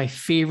 one of my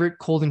favorite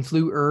cold and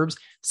flu herbs,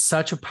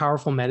 such a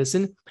powerful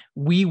medicine.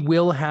 We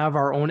will have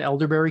our own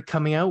elderberry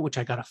coming out, which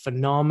I got a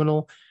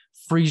phenomenal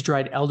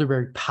freeze-dried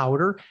elderberry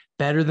powder,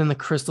 better than the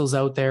crystals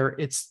out there.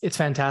 It's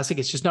fantastic.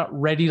 It's just not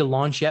ready to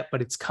launch yet,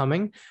 but it's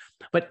coming.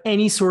 But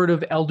any sort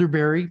of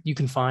elderberry you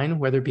can find,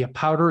 whether it be a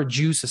powder, a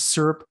juice, a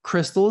syrup,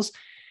 crystals,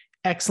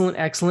 excellent,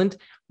 excellent.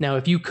 Now,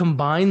 if you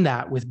combine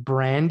that with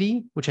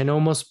brandy, which I know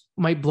most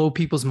might blow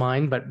people's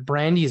mind, but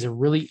brandy is a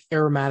really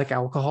aromatic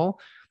alcohol.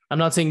 I'm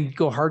not saying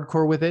go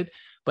hardcore with it,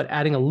 but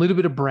adding a little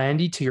bit of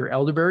brandy to your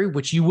elderberry,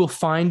 which you will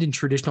find in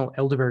traditional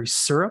elderberry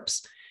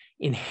syrups,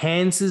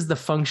 enhances the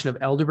function of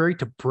elderberry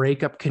to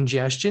break up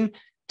congestion,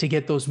 to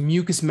get those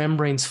mucous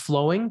membranes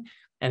flowing.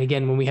 And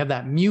again, when we have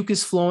that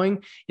mucus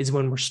flowing is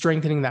when we're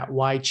strengthening that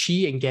Y chi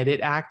and get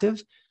it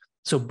active.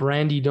 So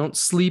brandy, don't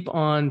sleep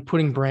on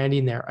putting brandy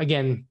in there.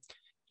 Again,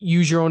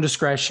 use your own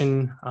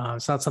discretion.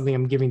 It's not something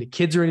I'm giving to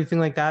kids or anything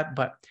like that,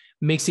 but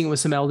mixing it with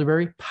some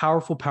elderberry,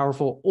 powerful,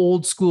 powerful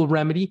old school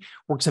remedy,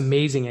 works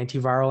amazing,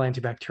 antiviral,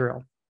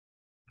 antibacterial.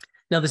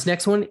 Now, this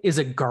next one is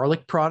a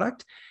garlic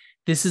product.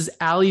 This is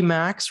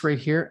Alimax right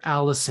here,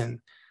 Allicin.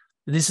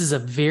 This is a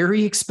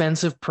very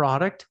expensive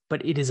product,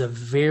 but it is a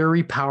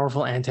very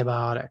powerful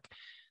antibiotic.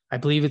 I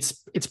believe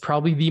it's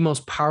probably the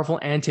most powerful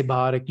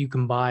antibiotic you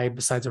can buy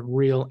besides a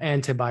real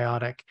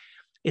antibiotic.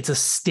 It's a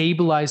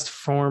stabilized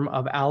form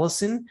of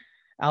allicin.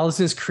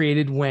 Allicin is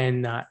created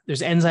when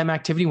there's enzyme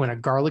activity when a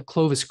garlic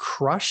clove is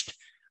crushed.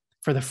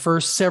 For the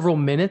first several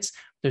minutes,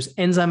 there's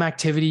enzyme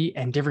activity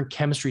and different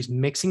chemistries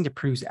mixing to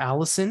produce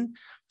allicin.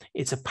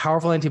 It's a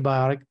powerful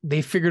antibiotic.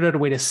 They figured out a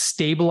way to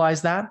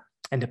stabilize that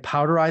and to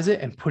powderize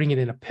it and putting it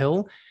in a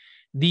pill.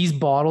 These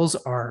bottles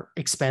are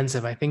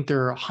expensive. I think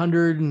they're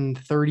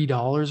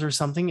 $130 or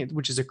something,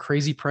 which is a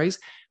crazy price,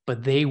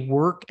 but they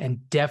work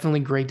and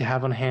definitely great to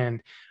have on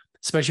hand,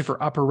 especially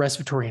for upper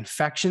respiratory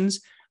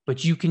infections.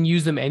 But you can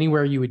use them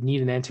anywhere you would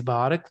need an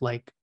antibiotic,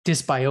 like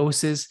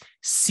dysbiosis,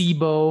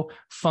 SIBO,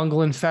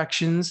 fungal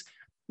infections.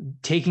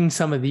 Taking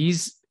some of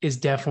these is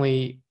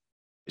definitely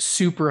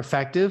super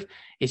effective.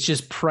 It's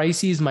just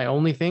pricey is my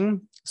only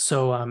thing.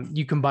 So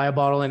you can buy a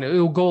bottle and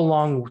it'll go a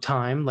long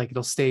time, like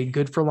it'll stay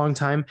good for a long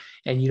time,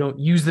 and you don't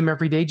use them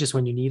every day, just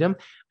when you need them,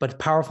 but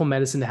powerful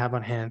medicine to have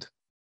on hand.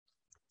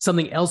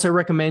 Something else I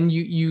recommend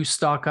you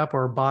stock up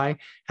or buy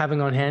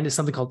having on hand is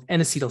something called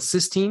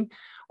N-acetylcysteine,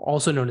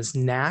 also known as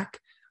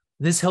NAC.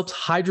 This helps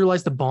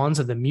hydrolyze the bonds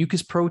of the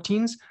mucus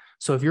proteins.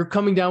 So if you're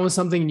coming down with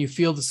something and you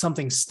feel that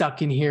something's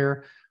stuck in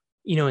here,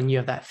 and you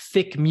have that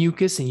thick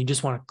mucus and you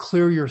just want to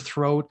clear your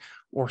throat,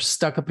 or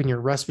stuck up in your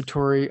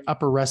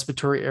upper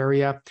respiratory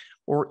area,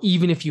 or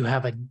even if you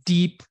have a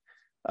deep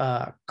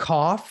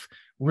cough,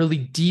 really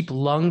deep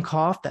lung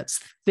cough that's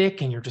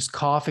thick and you're just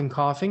coughing,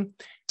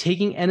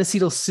 taking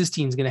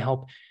N-acetylcysteine is going to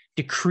help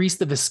decrease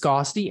the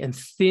viscosity and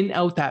thin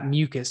out that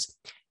mucus.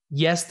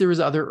 Yes, there's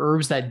other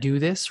herbs that do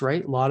this,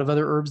 right? A lot of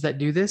other herbs that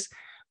do this,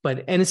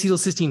 but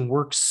N-acetylcysteine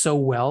works so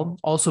well,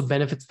 also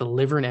benefits the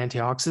liver and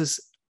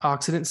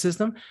antioxidant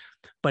system,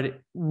 but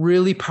it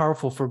really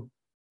powerful for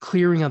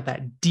clearing out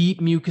that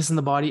deep mucus in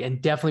the body,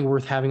 and definitely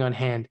worth having on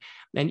hand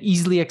and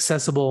easily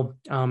accessible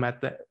at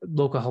the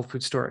local health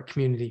food store at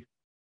community.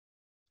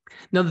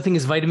 Another thing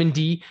is vitamin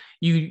D.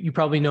 You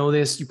probably know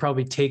this. You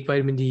probably take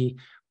vitamin D,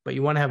 but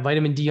you want to have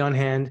vitamin D on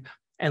hand.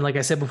 And like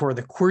I said before,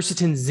 the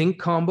quercetin zinc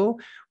combo,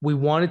 we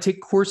want to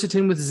take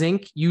quercetin with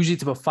zinc. Usually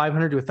it's about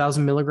 500 to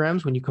 1,000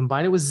 milligrams. When you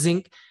combine it with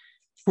zinc,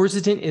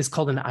 quercetin is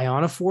called an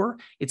ionophore.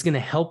 It's going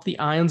to help the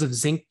ions of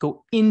zinc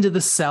go into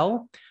the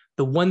cell.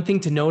 The one thing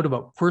to note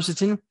about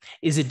quercetin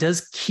is it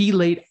does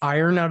chelate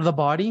iron out of the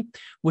body,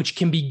 which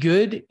can be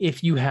good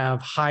if you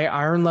have high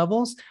iron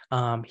levels,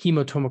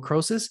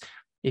 hematomacrosis.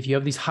 If you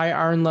have these high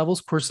iron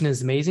levels, quercetin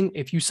is amazing.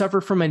 If you suffer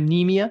from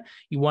anemia,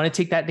 you want to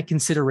take that into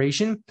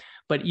consideration.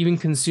 But even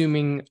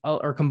consuming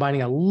or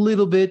combining a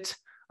little bit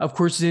of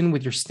quercetin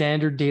with your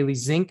standard daily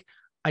zinc,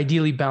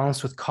 ideally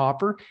balanced with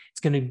copper, it's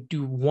going to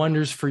do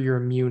wonders for your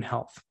immune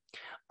health.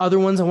 Other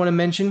ones I want to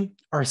mention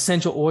are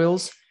essential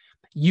oils,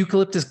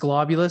 eucalyptus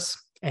globulus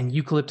and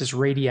eucalyptus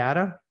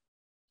radiata.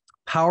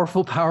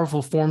 Powerful,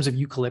 powerful forms of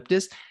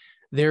eucalyptus.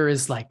 There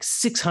is like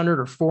 600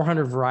 or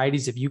 400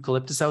 varieties of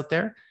eucalyptus out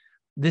there.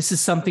 This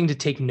is something to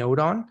take note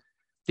on.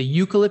 The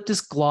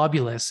eucalyptus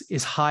globulus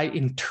is high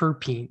in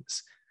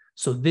terpenes.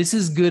 So this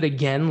is good,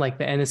 again, like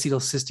the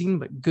N-acetylcysteine,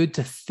 but good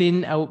to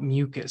thin out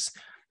mucus.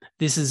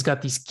 This has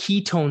got these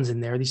ketones in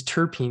there, these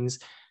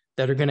terpenes,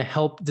 that are going to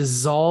help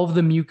dissolve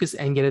the mucus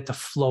and get it to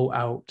flow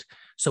out.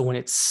 So when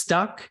it's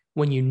stuck,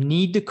 when you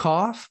need to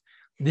cough,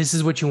 this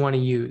is what you want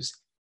to use.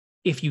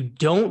 If you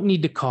don't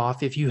need to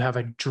cough, if you have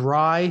a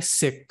dry,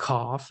 sick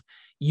cough,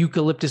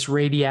 eucalyptus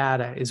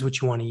radiata is what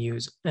you want to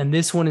use. And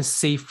this one is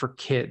safe for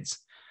kids.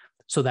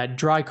 So that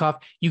dry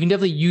cough, you can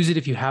definitely use it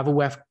if you have a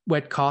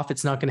wet cough.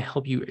 It's not going to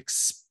help you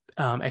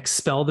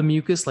expel the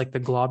mucus like the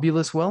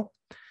globulus will.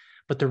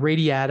 But the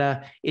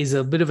radiata is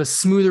a bit of a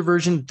smoother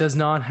version, does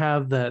not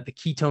have the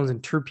ketones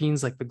and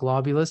terpenes like the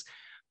globulus.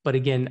 But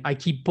again, I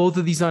keep both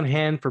of these on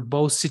hand for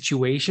both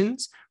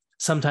situations.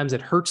 Sometimes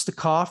it hurts to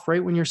cough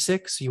right when you're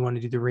sick, so you want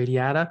to do the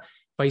radiata.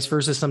 Vice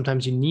versa,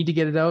 sometimes you need to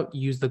get it out,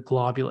 use the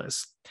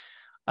globulus.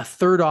 A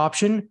third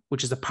option,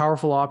 which is a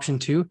powerful option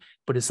too,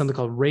 but is something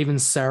called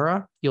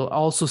Ravensara. You'll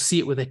also see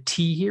it with a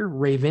T here,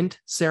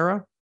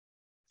 Ravensara.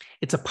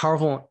 It's a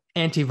powerful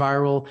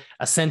antiviral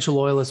essential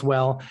oil as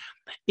well.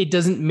 It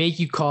doesn't make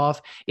you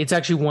cough. It's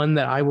actually one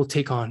that I will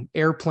take on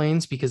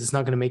airplanes because it's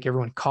not going to make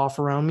everyone cough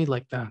around me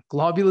like the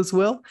globulus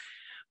will.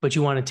 But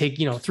you want to take,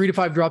 3 to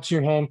 5 drops in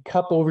your hand,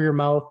 cup over your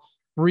mouth,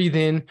 breathe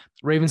in.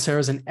 Ravensara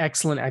is an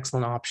excellent,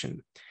 excellent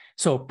option.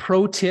 So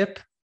pro tip,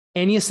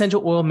 any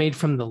essential oil made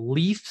from the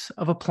leaves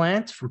of a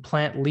plant, from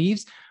plant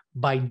leaves,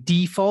 by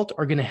default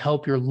are going to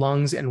help your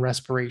lungs and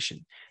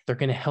respiration. They're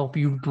going to help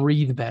you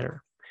breathe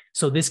better.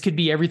 So this could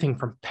be everything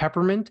from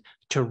peppermint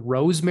to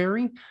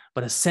rosemary,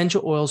 but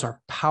essential oils are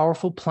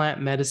powerful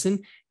plant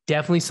medicine.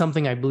 Definitely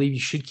something I believe you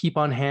should keep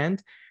on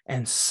hand,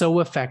 and so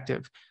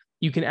effective.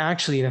 You can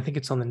actually, and I think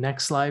it's on the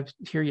next slide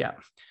here. Yeah.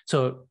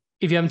 So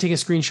if you haven't taken a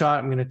screenshot,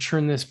 I'm going to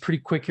turn this pretty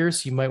quick here.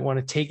 So you might want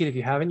to take it if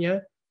you haven't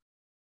yet.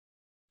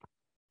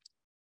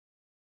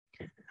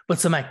 But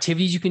some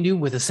activities you can do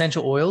with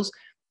essential oils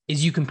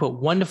is you can put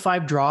 1 to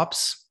 5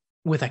 drops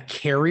with a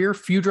carrier,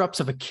 few drops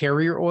of a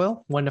carrier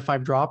oil, 1 to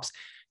 5 drops.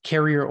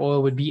 Carrier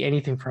oil would be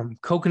anything from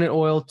coconut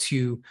oil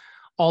to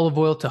olive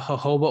oil to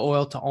jojoba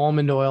oil to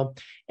almond oil,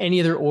 any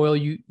other oil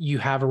you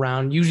have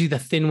around. Usually the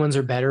thin ones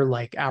are better,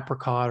 like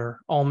apricot or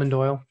almond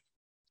oil,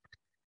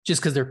 just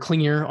because they're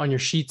cleaner on your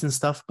sheets and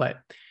stuff. But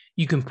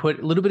you can put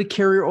a little bit of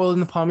carrier oil in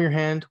the palm of your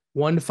hand,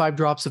 1 to 5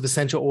 drops of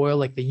essential oil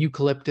like the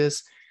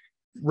eucalyptus,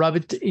 rub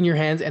it in your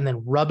hands and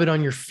then rub it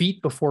on your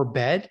feet before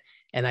bed.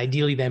 And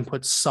ideally then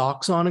put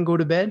socks on and go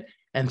to bed.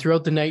 And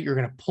throughout the night, you're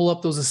going to pull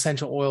up those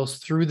essential oils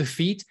through the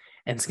feet,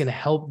 and it's going to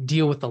help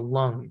deal with the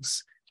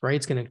lungs, right?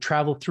 It's going to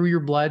travel through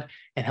your blood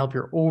and help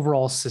your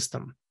overall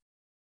system.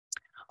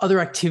 Other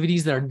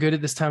activities that are good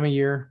at this time of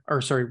year,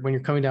 when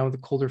you're coming down with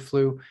a cold or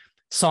flu,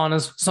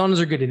 saunas. Saunas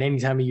are good at any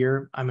time of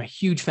year. I'm a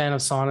huge fan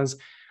of saunas.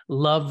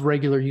 Love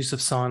regular use of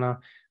sauna.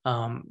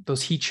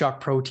 Those heat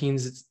shock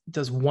proteins, it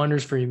does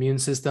wonders for your immune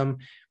system.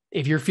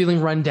 If you're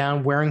feeling run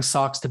down, wearing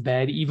socks to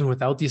bed, even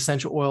without the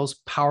essential oils,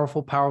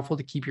 powerful, powerful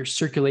to keep your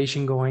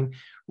circulation going.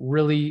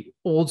 Really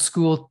old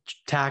school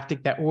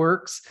tactic that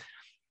works.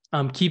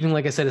 Keeping,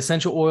 like I said,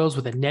 essential oils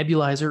with a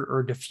nebulizer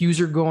or a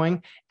diffuser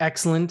going,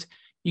 excellent.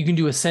 You can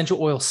do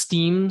essential oil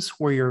steams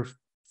where you're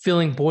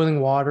filling boiling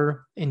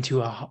water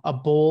into a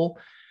bowl,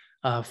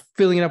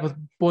 filling it up with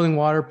boiling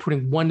water,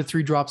 putting 1 to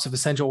 3 drops of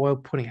essential oil,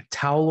 putting a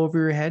towel over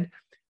your head,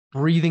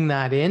 breathing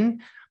that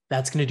in.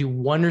 That's going to do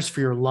wonders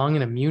for your lung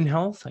and immune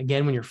health.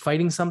 Again, when you're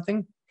fighting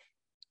something.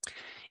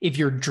 If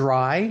you're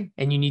dry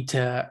and you need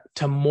to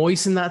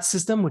moisten that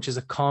system, which is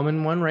a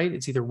common one, right?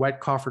 It's either wet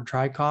cough or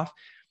dry cough.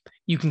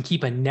 You can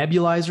keep a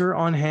nebulizer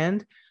on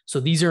hand. So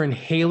these are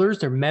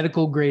inhalers. They're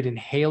medical grade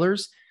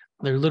inhalers.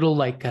 They're little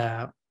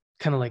kind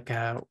of like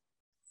a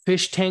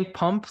fish tank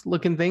pump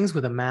looking things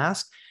with a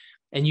mask.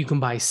 And you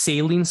can buy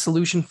saline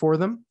solution for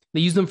them.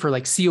 They use them for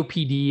like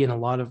COPD and a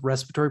lot of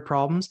respiratory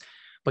problems.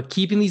 But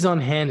keeping these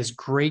on hand is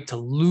great to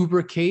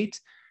lubricate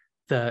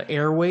the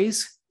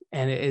airways.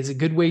 And it is a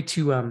good way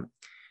to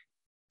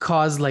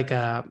cause like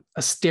not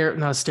a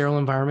sterile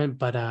environment,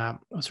 but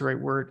what's the right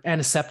word?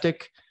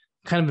 Antiseptic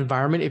kind of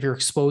environment. If you're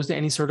exposed to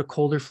any sort of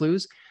cold or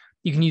flus,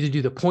 you can either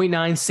do the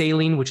 0.9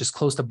 saline, which is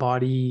close to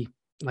body,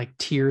 like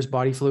tears,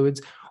 body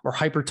fluids, or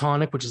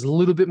hypertonic, which is a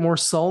little bit more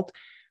salt.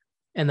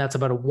 And that's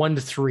about a 1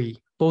 to 3.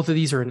 Both of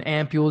these are in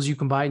ampules you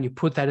can buy, and you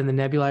put that in the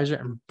nebulizer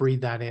and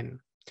breathe that in.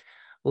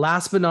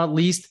 Last but not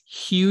least,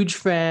 huge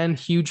fan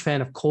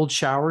of cold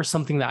showers,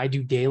 something that I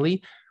do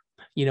daily.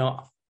 You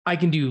know, I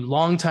can do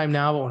long time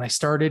now, but when I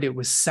started, it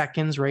was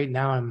seconds. Right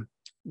now, I'm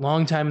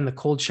long time in the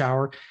cold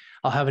shower.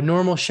 I'll have a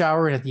normal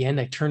shower, and at the end,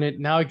 I turn it.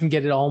 Now I can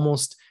get it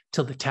almost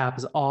till the tap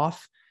is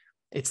off.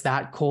 It's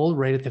that cold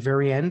right at the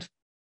very end.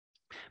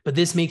 But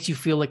this makes you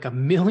feel like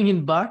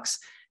 $1,000,000.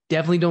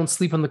 Definitely don't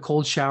sleep on the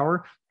cold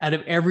shower. Out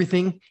of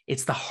everything,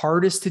 it's the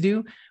hardest to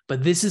do,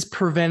 but this is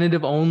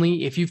preventative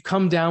only. If you've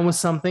come down with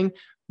something,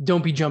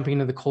 don't be jumping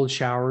into the cold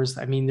showers.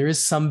 I mean, there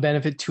is some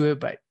benefit to it,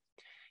 but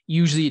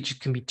usually it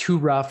just can be too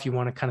rough. You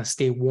want to kind of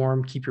stay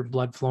warm, keep your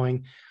blood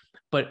flowing.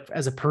 But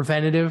as a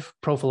preventative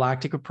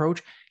prophylactic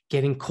approach,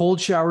 getting cold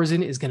showers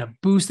in is going to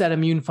boost that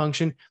immune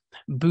function,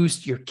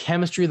 boost your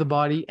chemistry of the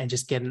body, and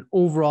just get an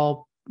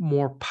overall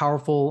more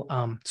powerful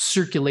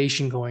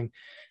circulation going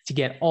to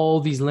get all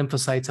these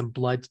lymphocytes and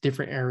blood to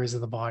different areas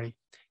of the body,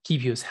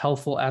 keep you as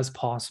healthful as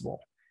possible.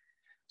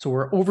 So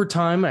we're over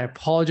time. I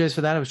apologize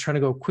for that. I was trying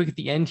to go quick at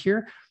the end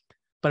here,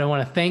 but I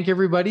want to thank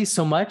everybody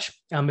so much.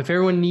 If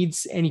everyone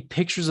needs any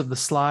pictures of the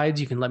slides,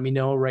 you can let me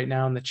know right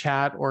now in the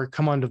chat or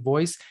come on to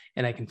voice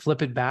and I can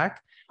flip it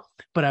back.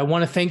 But I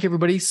want to thank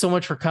everybody so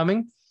much for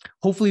coming.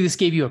 Hopefully this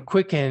gave you a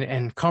quick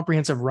and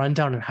comprehensive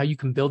rundown on how you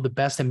can build the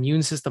best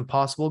immune system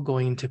possible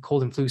going into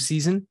cold and flu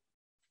season.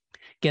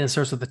 Again, it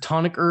starts with the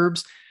tonic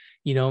herbs,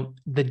 you know,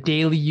 the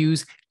daily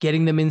use,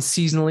 getting them in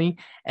seasonally,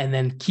 and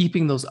then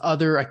keeping those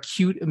other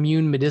acute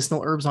immune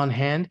medicinal herbs on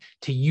hand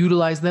to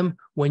utilize them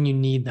when you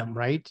need them,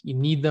 right? You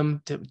need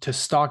them to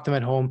stock them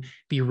at home,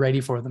 be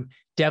ready for them.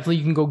 Definitely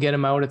you can go get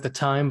them out at the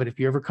time, but if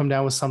you ever come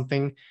down with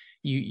something,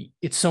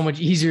 it's so much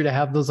easier to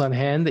have those on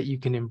hand that you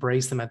can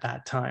embrace them at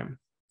that time.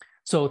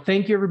 So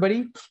thank you,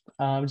 everybody.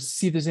 Just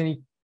see if there's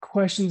any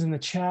questions in the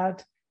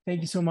chat.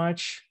 Thank you so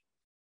much.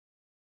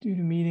 Due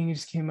to meeting, it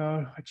just came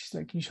out.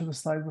 Can you show the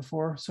slide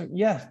before? So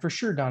yeah, for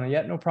sure, Donna.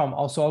 Yeah, no problem.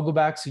 Also, I'll go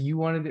back. So you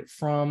wanted it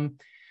from.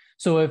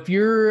 So if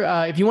you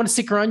want to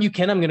stick around, you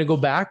can. I'm going to go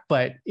back.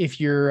 But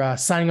if you're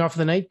signing off for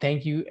the night,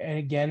 thank you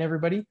again,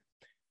 everybody.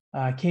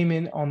 Came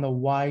in on the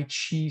Y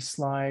Chi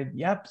slide.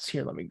 Yep.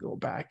 Here, let me go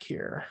back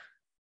here.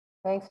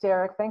 Thanks,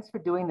 Derek. Thanks for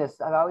doing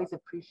this. I always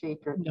appreciate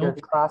your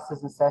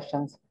classes and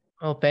sessions.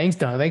 Oh, thanks,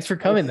 Donna. Thanks for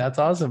coming. That's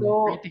awesome.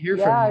 So, great to hear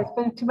from you. Yeah, it's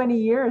been too many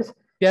years.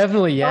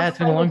 Definitely, yeah, it's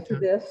been a long time.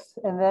 This,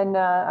 and then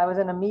I was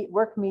in a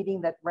work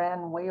meeting that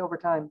ran way over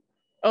time.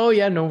 Oh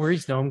yeah, no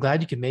worries. No, I'm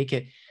glad you could make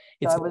it.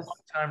 It's so a long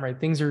time, right?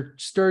 Things are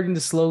starting to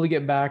slowly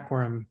get back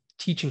where I'm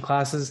teaching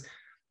classes.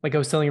 Like I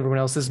was telling everyone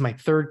else, this is my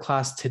 3rd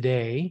class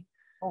today.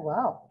 Oh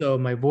wow! So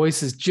my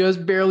voice is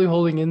just barely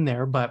holding in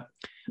there. But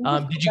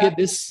did you get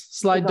this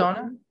slide, Donna?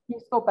 Can you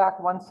just go back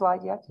one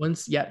slide yet?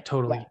 Yeah,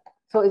 totally. Yeah.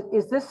 So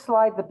is this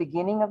slide the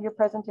beginning of your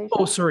presentation?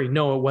 Oh, sorry.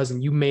 No, it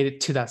wasn't. You made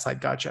it to that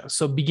slide. Gotcha.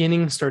 So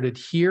beginning started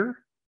here.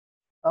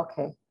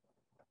 Okay.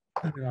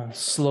 And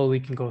slowly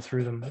can go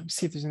through them. Let me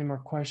see if there's any more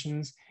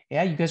questions.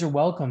 Yeah, you guys are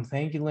welcome.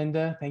 Thank you,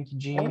 Linda. Thank you,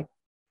 Jean.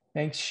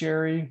 Thanks,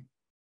 Sherry.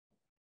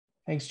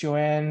 Thanks,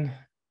 Joanne.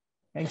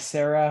 Thanks,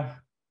 Sarah.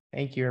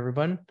 Thank you,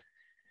 everyone.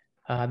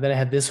 Then I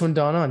had this one,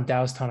 Donna, on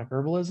Taoist Tonic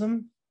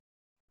Herbalism.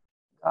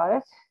 Got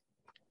it.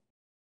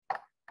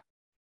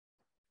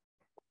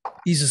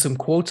 These are some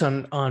quotes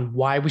on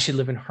why we should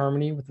live in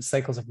harmony with the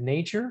cycles of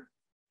nature.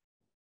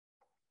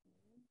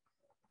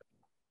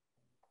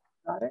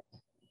 Got it.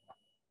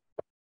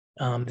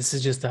 This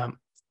is just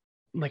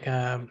like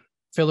a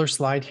filler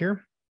slide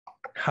here.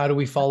 How do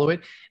we follow it?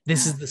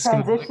 This is the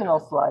transitional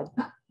slide.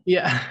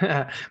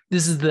 Yeah,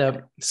 this is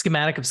the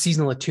schematic of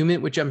seasonal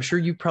attunement, which I'm sure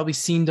you've probably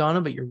seen,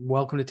 Donna, but you're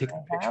welcome to take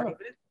a picture of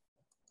it.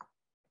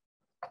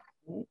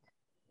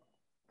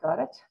 Got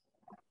it.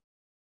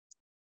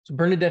 So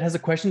Bernadette has a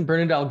question.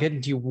 Bernadette, I'll get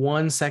into you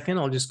 1 second.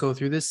 I'll just go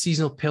through this.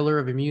 Seasonal pillar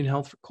of immune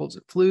health for colds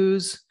and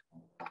flus.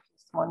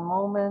 Just one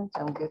moment.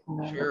 I'm getting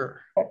a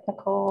sure.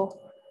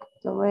 Technical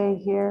delay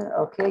here.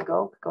 Okay,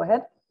 go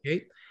ahead.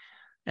 Okay.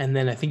 And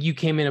then I think you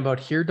came in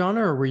about here,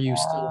 Donna, or were you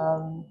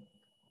still?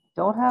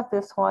 Don't have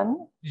this one.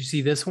 Did you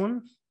see this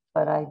one?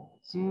 But I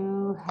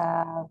do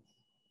have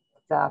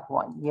that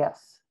one.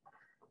 Yes.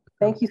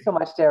 Thank you so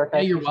much, Derek.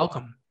 Yeah, you're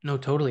welcome. No,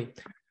 totally.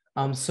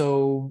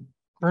 So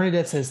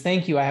Bernadette says,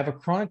 thank you. I have a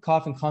chronic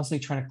cough and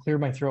constantly trying to clear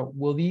my throat.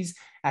 Will these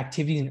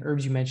activities and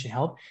herbs you mentioned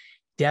help?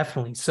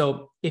 Definitely.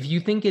 So if you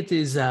think it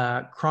is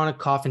a chronic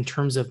cough in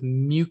terms of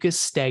mucus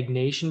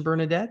stagnation,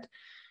 Bernadette,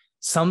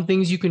 some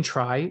things you can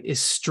try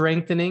is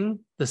strengthening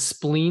the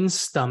spleen,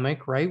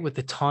 stomach, right, with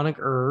the tonic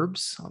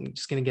herbs. I'm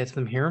just going to get to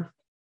them here.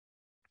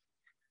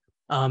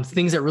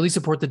 Things that really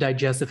support the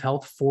digestive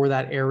health for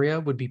that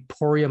area would be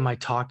Poria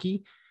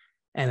maitake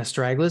and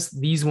astragalus.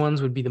 These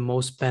ones would be the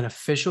most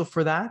beneficial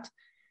for that.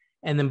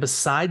 And then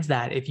besides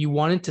that, if you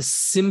wanted to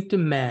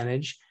symptom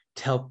manage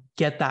to help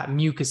get that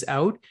mucus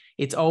out,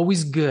 it's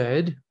always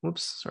good.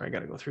 Whoops, sorry, I got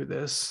to go through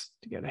this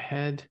to get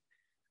ahead.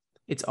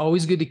 It's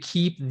always good to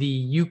keep the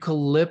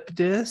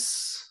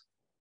eucalyptus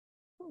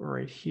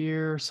right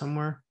here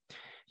somewhere.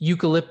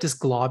 Eucalyptus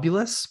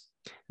globulus.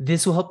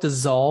 This will help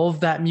dissolve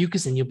that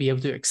mucus and you'll be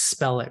able to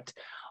expel it.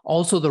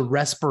 Also, the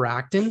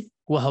respiractin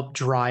will help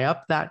dry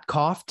up that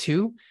cough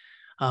too,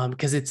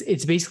 because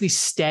it's basically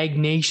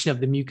stagnation of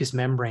the mucous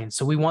membrane.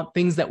 So we want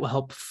things that will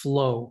help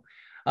flow.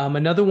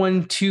 Another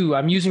one too,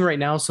 I'm using right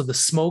now. So the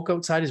smoke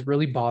outside is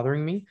really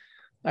bothering me.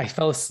 I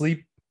fell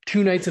asleep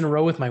 2 nights in a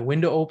row with my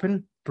window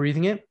open,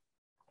 breathing it.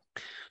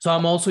 So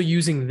I'm also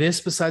using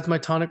this besides my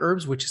tonic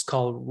herbs, which is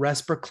called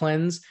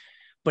RespiCleanse,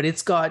 but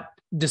it's got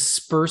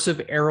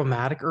dispersive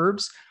aromatic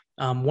herbs.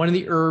 One of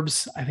the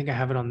herbs, I think I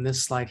have it on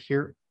this slide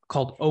here,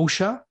 called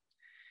Osha.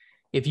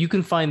 If you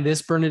can find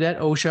this Bernadette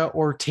Osha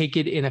or take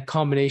it in a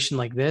combination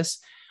like this,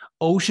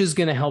 Osha is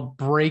going to help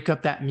break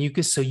up that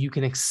mucus so you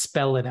can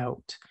expel it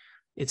out.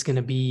 It's going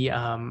to be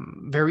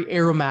very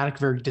aromatic,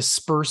 very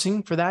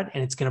dispersing for that,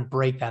 and it's going to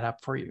break that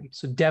up for you.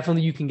 So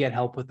definitely you can get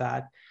help with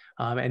that,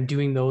 and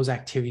doing those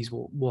activities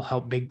will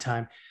help big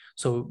time.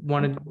 So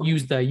want to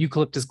use the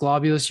eucalyptus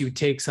globulus, you would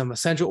take some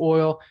essential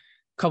oil,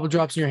 a couple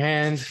drops in your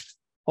hand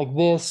like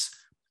this,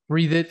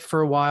 breathe it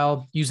for a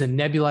while, use a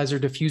nebulizer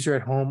diffuser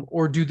at home,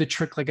 or do the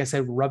trick, like I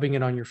said, rubbing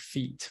it on your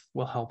feet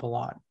will help a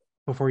lot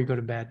before you go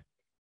to bed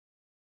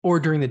or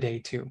during the day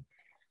too.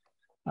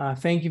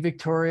 Thank you,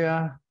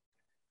 Victoria.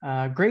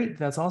 Great.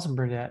 That's awesome,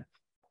 Bernadette.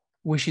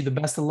 Wish you the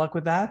best of luck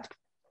with that.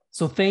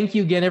 So thank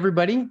you again,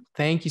 everybody.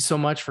 Thank you so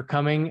much for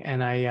coming.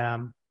 And I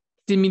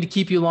didn't mean to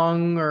keep you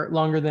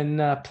longer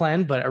than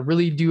planned, but I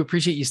really do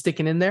appreciate you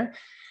sticking in there.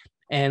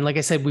 And like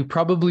I said, we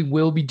probably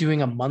will be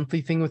doing a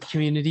monthly thing with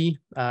community,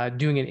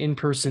 doing an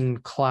in-person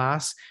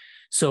class.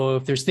 So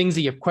if there's things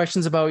that you have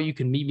questions about, you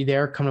can meet me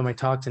there, come to my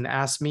talks and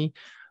ask me.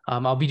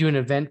 I'll be doing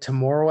an event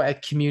tomorrow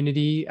at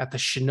community at the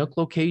Chinook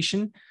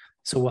location.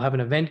 So we'll have an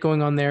event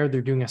going on there.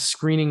 They're doing a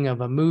screening of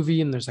a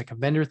movie and there's like a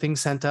vendor thing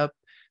set up.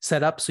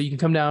 So you can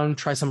come down,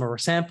 try some of our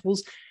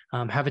samples,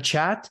 have a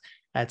chat.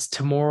 That's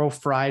tomorrow,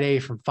 Friday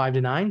from 5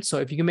 to 9. So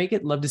if you can make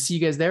it, love to see you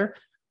guys there.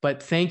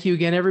 But thank you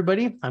again,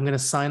 everybody. I'm going to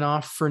sign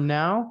off for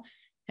now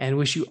and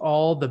wish you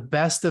all the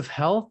best of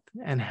health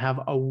and have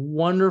a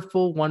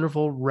wonderful,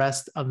 wonderful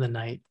rest of the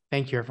night.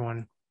 Thank you,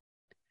 everyone.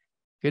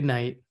 Good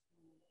night.